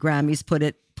YouTube. The Grammys put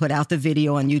out the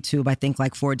video on YouTube, I think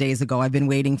like 4 days ago. I've been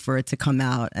waiting for it to come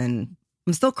out and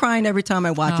I'm still crying every time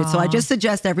I watch it. So I just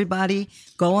suggest everybody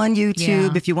go on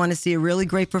YouTube if you want to see a really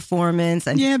great performance.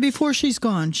 And before she's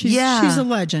gone. She's a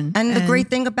legend. And the great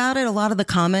thing about it, a lot of the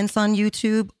comments on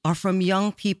YouTube are from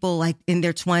young people like in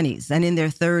their 20s and in their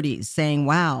 30s saying,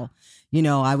 wow,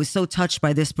 I was so touched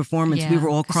by this performance. We were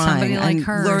all crying and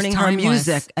learning her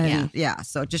music. And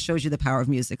so it just shows you the power of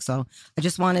music. So I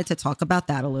just wanted to talk about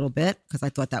that a little bit because I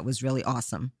thought that was really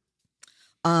awesome.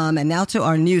 And now to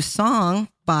our new song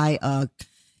by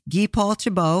Guy Paul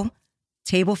Thibault,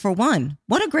 Table for One.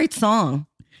 What a great song.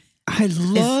 I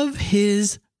love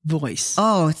his voice.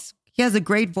 Oh, he has a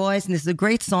great voice, and this is a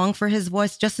great song for his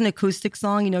voice. Just an acoustic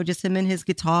song, just him and his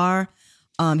guitar.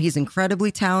 He's incredibly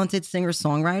talented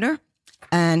singer-songwriter,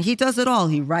 and he does it all.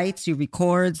 He writes, he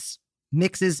records,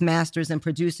 mixes, masters, and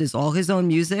produces all his own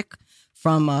music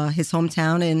from his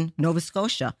hometown in Nova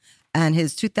Scotia. And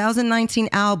his 2019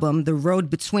 album, The Road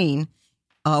Between,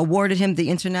 awarded him the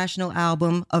International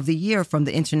Album of the Year from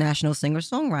the International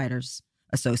Singer-Songwriters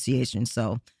Association.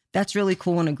 So that's really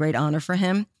cool and a great honor for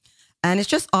him. And it's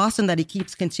just awesome that he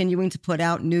keeps continuing to put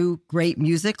out new, great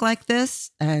music like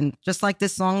this. And just like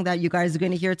this song that you guys are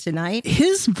going to hear tonight.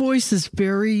 His voice is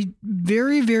very,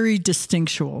 very, very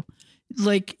distinctual.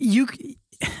 Like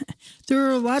there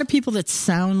are a lot of people that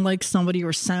sound like somebody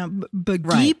but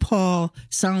Guy Paul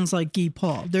sounds like Guy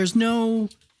Paul.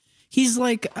 He's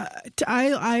like,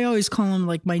 I always call him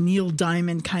like my Neil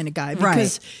Diamond kind of guy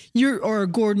because or a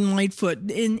Gordon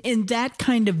Lightfoot in that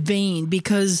kind of vein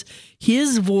because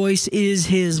his voice is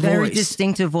his very voice.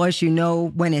 Distinctive voice.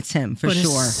 When it's him for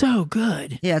sure. It's so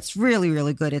good. Yeah, it's really,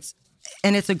 really good. It's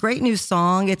a great new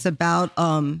song. It's about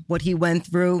what he went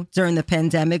through during the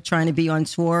pandemic, trying to be on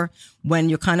tour when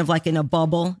you're kind of like in a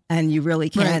bubble and you really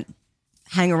can't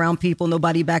hang around people,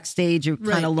 nobody backstage. You're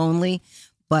kind of lonely.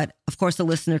 But of course, the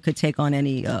listener could take on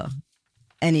any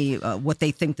what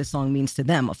they think the song means to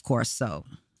them, of course. So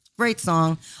great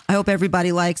song. I hope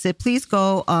everybody likes it. Please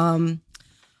go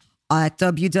at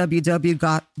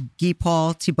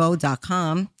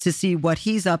www.guypaulthibault.com to see what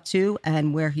he's up to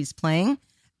and where he's playing.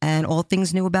 And all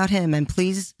things new about him. And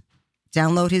please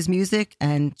download his music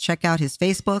and check out his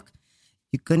Facebook.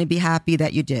 You're going to be happy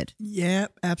that you did. Yeah,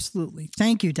 absolutely.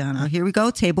 Thank you, Donna. Well, here we go.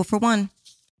 Table for One.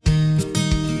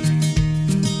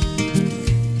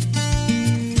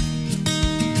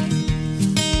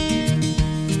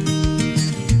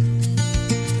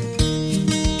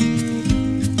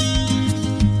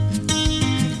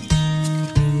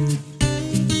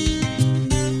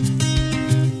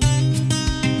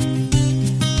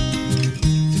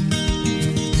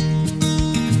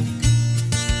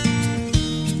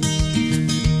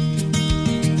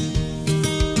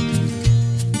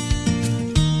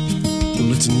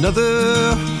 Well, it's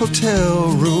another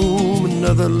hotel room,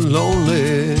 another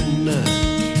lonely night.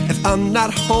 If I'm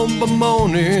not home by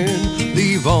morning,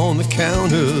 leave on the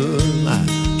counter light.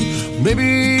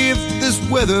 Maybe if this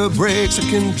weather breaks, I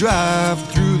can drive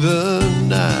through the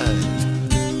night.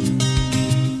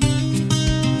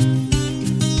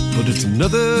 But it's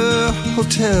another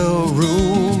hotel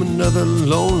room, another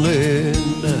lonely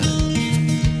night.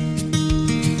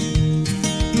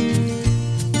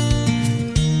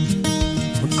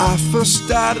 When I first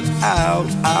started out,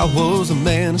 I was a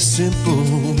man of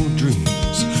simple dreams.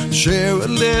 Share a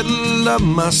little of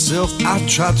myself, I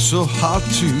tried so hard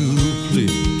to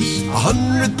please.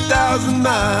 100,000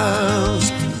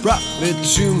 miles brought me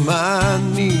to my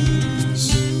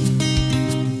knees.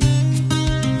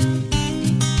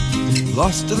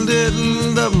 Lost a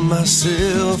little of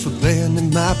myself,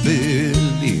 abandoned my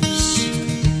beliefs.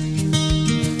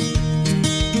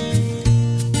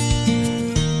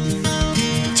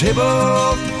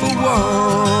 Table for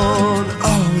one,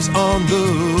 always on the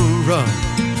run.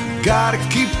 Gotta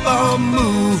keep on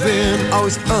moving,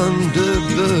 always under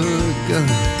the gun.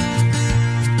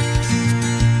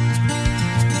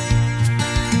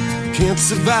 Can't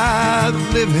survive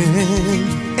living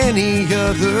any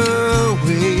other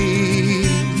way.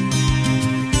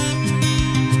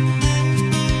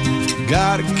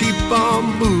 Gotta keep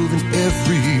on moving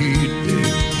every day.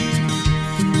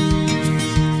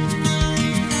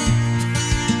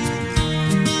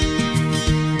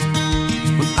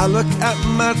 When I look at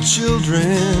my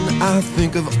children, I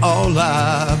think of all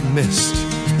I've missed.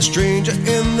 A stranger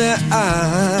in their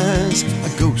eyes, a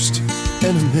ghost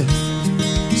and a myth.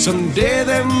 Someday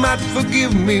they might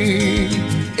forgive me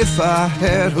if I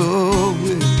had a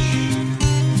wish.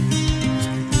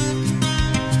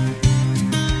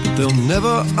 But they'll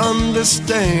never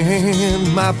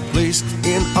understand my place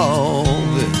in all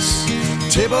this.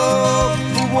 Table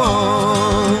for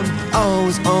one,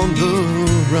 always on the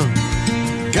run.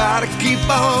 Gotta keep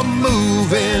on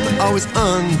moving, always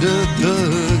under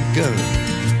the gun.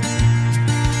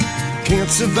 Can't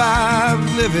survive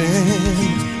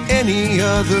living any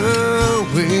other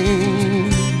way.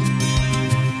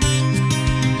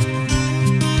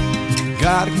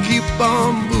 Gotta keep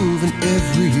on moving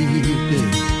every day.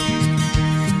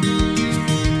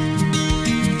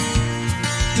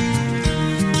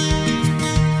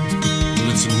 Well,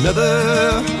 it's another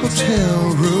hotel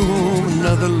room,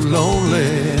 another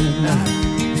lonely night.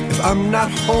 If I'm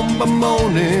not home by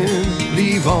morning,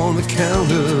 leave on the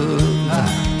counter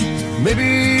light.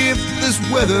 Maybe if this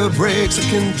weather breaks, I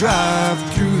can drive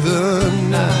through the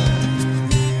night.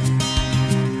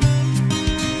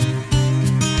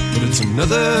 But it's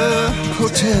another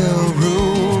hotel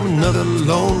room, another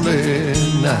lonely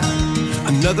night.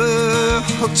 Another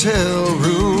hotel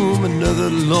room, another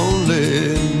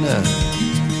lonely night.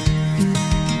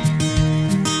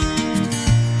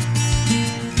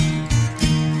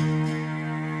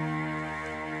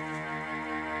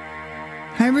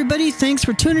 Hi, everybody. Thanks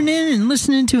for tuning in and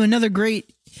listening to another great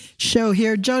show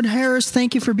here. Judd Harris,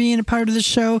 thank you for being a part of the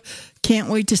show. Can't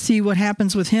wait to see what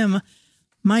happens with him.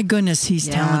 My goodness, he's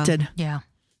talented. Yeah.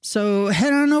 So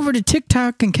head on over to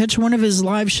TikTok and catch one of his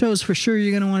live shows. For sure, you're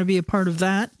going to want to be a part of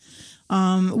that.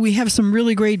 We have some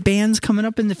really great bands coming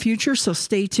up in the future, so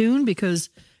stay tuned because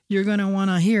you're going to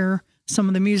want to hear some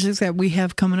of the music that we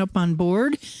have coming up on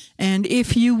board. And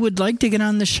if you would like to get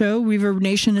on the show, Reverb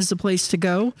Nation is the place to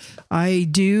go. I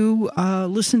do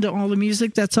listen to all the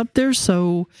music that's up there,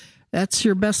 so that's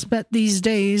your best bet these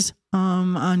days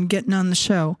on getting on the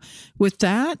show. With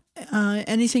that,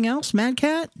 anything else, Mad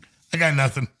Cat? I got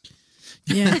nothing.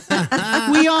 Yeah.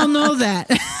 We all know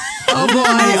that. Oh,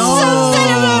 boy.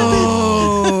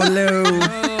 Oh, low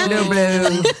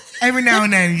blow. Every now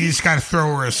and then, you just got to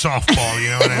throw her a softball. You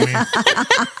know what I mean?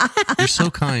 You're so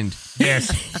kind.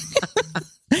 Yes.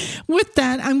 With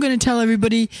that, I'm going to tell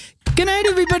everybody, good night,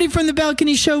 everybody, from the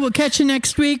Balcony Show. We'll catch you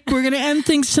next week. We're going to end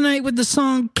things tonight with the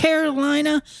song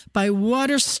Carolina by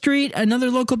Water Street, another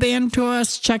local band to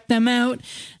us. Check them out.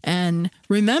 And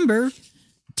remember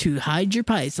to hide your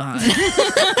python.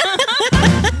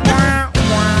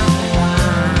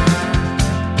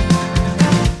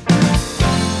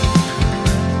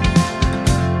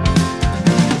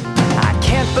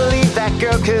 That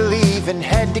girl could leave and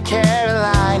head to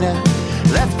Carolina.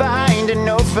 Left behind a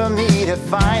note for me to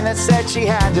find that said she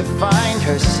had to find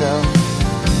herself.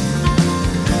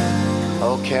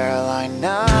 Oh,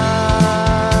 Carolina.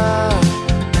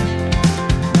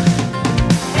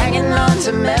 Hanging on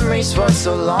to memories for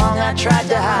so long, I tried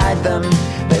to hide them.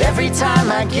 But every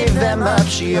time I give them up,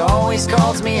 she always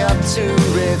calls me up to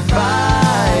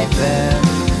revive them.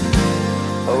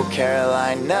 Oh,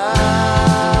 Carolina.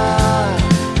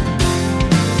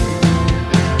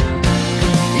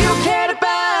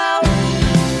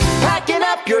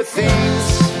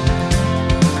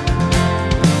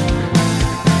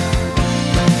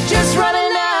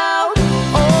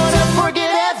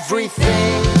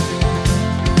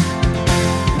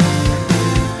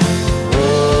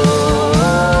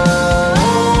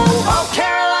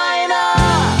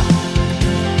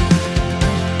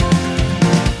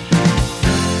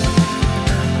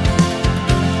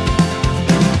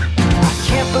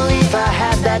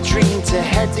 that dream to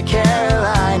head to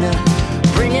Carolina,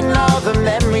 bringing all the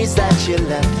memories that you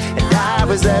left, and I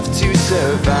was left to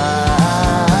survive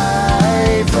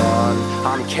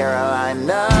on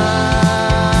Carolina.